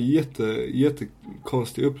 Det var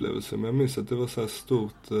jättekonstig upplevelse, men jag minns att det var så här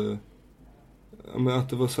stort, men att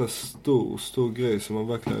det var så här stor grej som man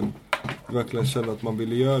verkligen kände att man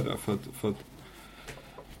ville göra, för att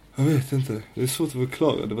jag vet inte, det är svårt att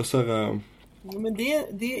förklara. Det var så här, men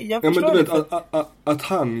jag men förstår du vet att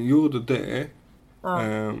han gjorde det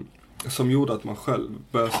som gjorde att man själv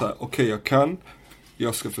började säga okej,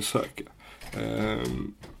 jag ska försöka.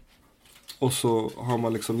 Och så har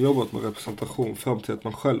man liksom jobbat med representation fram till att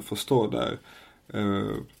man själv får stå där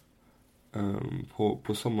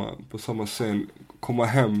på samma scen, komma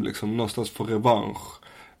hem liksom, någonstans få revansch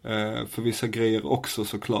för vissa grejer också,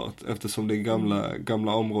 såklart, eftersom det är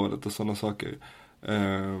gamla området och sådana saker.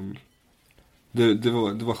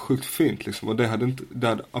 Det var sjukt fint liksom, och det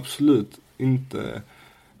hade absolut inte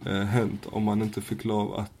hänt om man inte fick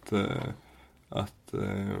lov att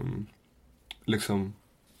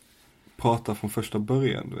prata från första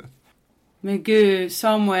början, du vet. Men gud,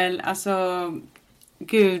 Samuel, alltså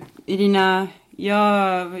gud, Irina,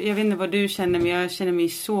 jag vet inte vad du känner, men jag känner mig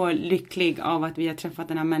så lycklig av att vi har träffat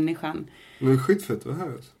den här människan. Det är skitfett att vara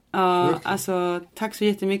här alltså. Ja, alltså tack så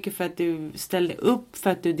jättemycket för att du ställde upp, för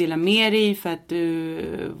att du delar med dig, för att du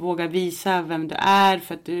vågar visa vem du är,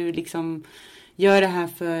 för att du liksom gör det här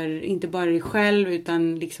för inte bara dig själv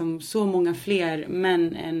utan liksom så många fler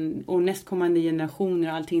män och nästkommande generationer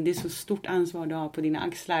och allting. Det är så stort ansvar du har på dina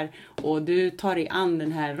axlar, och du tar dig an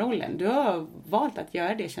den här rollen. Du har valt att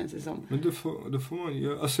göra det, känns det som. Men det får man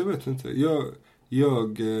göra. Alltså jag vet inte.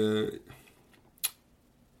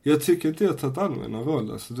 Jag tycker inte jag har tagit an en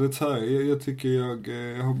roll. Alltså, du vet, så här, jag tycker jag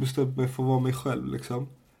har bestämt mig för att vara mig själv liksom.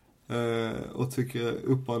 Och tycker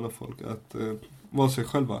uppmanar folk att vara sig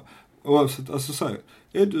själva. Oavsett, alltså så här,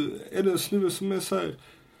 är du en snubbe som är så här,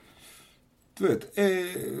 du vet,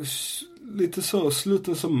 är lite så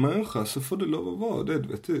sluten som människa, så får du lov att vara det, du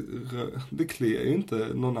vet. Det kliar ju inte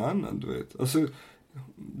någon annan, du vet. Alltså,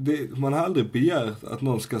 man har aldrig begärt att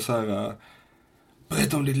någon ska så här: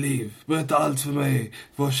 berätta om ditt liv, berätta allt för mig,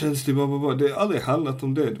 vad känns det, vad. Det har aldrig handlat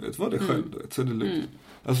om det, du vet. Var det själv, du vet, så är det lugnt.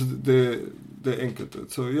 Alltså det är enkelt, du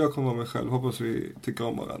vet. Så jag kommer vara mig själv, hoppas vi tycker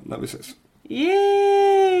om varandra när vi ses.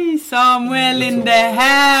 Yay! Samuel in the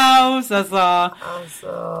house! Alltså,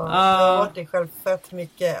 jag har varit dig själv fett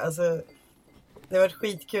mycket. Alltså, det har varit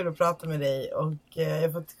skitkul att prata med dig. Och jag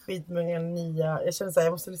har fått skitmånga nya. Jag känner såhär,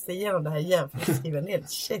 jag måste lyssna igenom det här igen för att skriva ner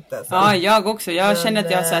shit alltså. Ja, jag också. Jag känner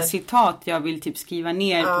att jag har så här citat jag vill typ skriva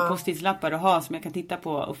ner på post-it-lappar och ha, som jag kan titta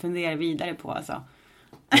på och fundera vidare på alltså.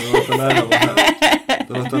 Det var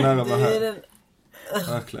nära var här.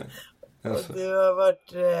 Verkligen. Och du har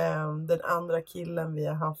varit den andra killen vi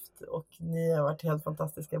har haft, och ni har varit helt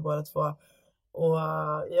fantastiska båda två. Och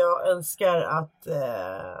jag önskar att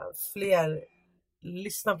fler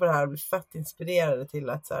lyssnar på det här och blir fett inspirerade till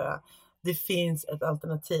att så här, det finns ett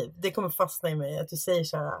alternativ. Det kommer fastna i mig att du säger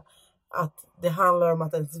så här, att det handlar om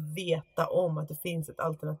att ens veta om att det finns ett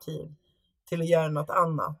alternativ till att göra något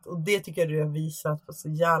annat. Och det tycker jag du har visat på så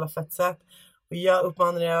jävla fett sätt. Och jag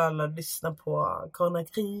uppmanar er alla att lyssna på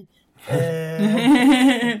CONAKRY.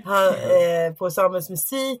 På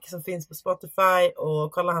samhällsmusik som finns på Spotify,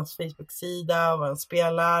 och kolla hans Facebook-sida och vad han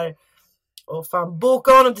spelar, och fan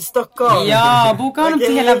boka honom till Stockholm, boka honom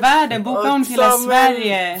till hela världen, boka honom till hela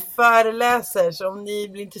Sverige, föreläser, så om ni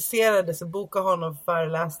blir intresserade så boka honom för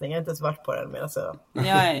föreläsning. Jag har inte ens varit på den, men alltså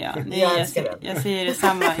nej, jag säger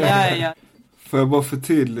detsamma. ja. Får jag bara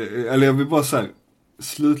förtydliga, eller jag vill bara säga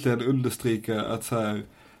slutligen understryka att så här,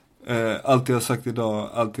 allt jag har sagt idag,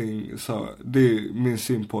 allting så, det är min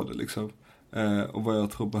syn på det liksom. Och vad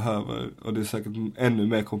jag tror behöver. Och det är säkert ännu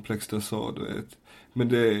mer komplext än så, du vet. Men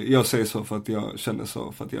jag säger så för att jag känner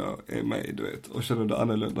så, för att jag är mig, du vet. Och känner du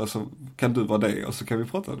annorlunda så kan du vara det och så kan vi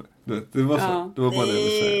prata om det. Du vet, det var så. Det var bara det jag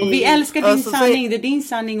ville säga. Och vi älskar din sanning, det är din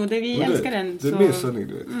sanning och vi älskar den. Det är min sanning,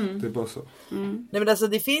 du vet. Det är bara så. Nej men alltså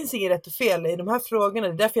det finns inget rätt och fel i de här frågorna.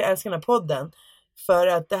 Det är därför jag älskar den här podden. För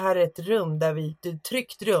att det här är ett rum det är ett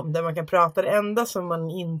tryggt rum där man kan prata. Det enda som man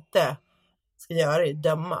inte ska göra är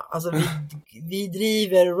döma. Alltså vi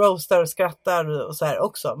driver, roastar och skrattar och så här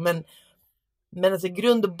också. Men alltså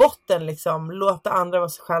grund och botten liksom, låta andra vara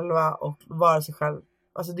sig själva och vara sig själv.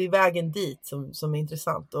 Alltså det är vägen dit som är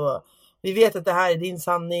intressant. Och vi vet att det här är din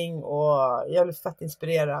sanning och jag blir fett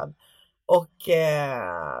inspirerad. Och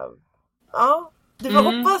ja, det var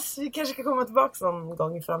hoppas vi kanske kan komma tillbaka någon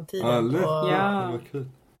gång i framtiden. Det var kul.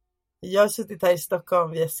 Jag har suttit här i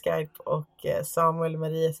Stockholm via Skype och Samuel och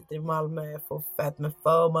Maria sitter i Malmö. Jag får fett med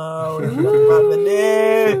FOMO. Malmö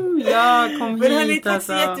nu. Ja, kom hit. Men hörni, tack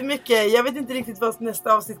så jättemycket. Jag vet inte riktigt vad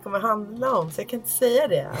nästa avsnitt kommer handla om, så jag kan inte säga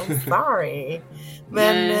det. I'm sorry.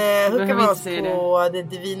 Men hur kan man oss på det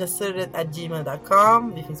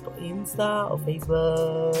divinasurret@gmail.com. Vi finns på Insta och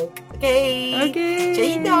Facebook. Okej.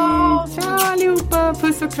 Tjej då. Ciao allihopa.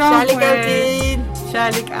 Puss och kram. Kärlek alltid.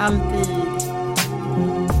 Kärlek alltid.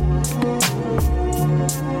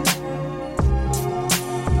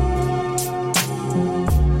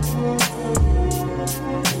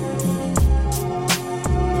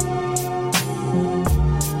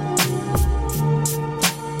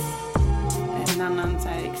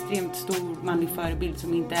 Extremt stor manlig förebild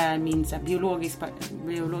som inte är min så här,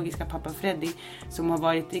 biologiska pappa Freddy, som har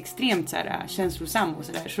varit extremt så här, känslosam och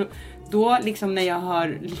sådär. Så då liksom när jag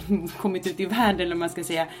har kommit ut i världen eller man ska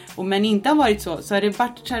säga, men inte har varit så har det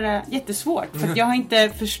varit så här, jättesvårt. För att jag har inte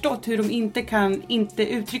förstått hur de inte kan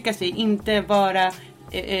uttrycka sig, inte vara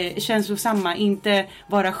känslosamma, inte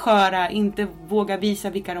vara sköra, inte våga visa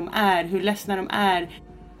vilka de är, hur ledsna de är.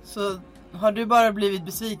 Så har du bara blivit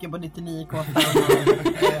besviken på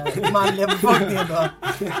 99,5 manliga befolkningen då?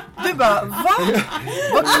 Du bara, va?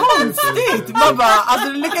 Vad konstigt! Man bara, alltså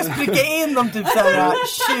du lyckas pricka in de typ såhär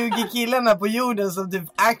 20 killarna på jorden som typ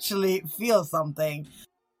actually feel something.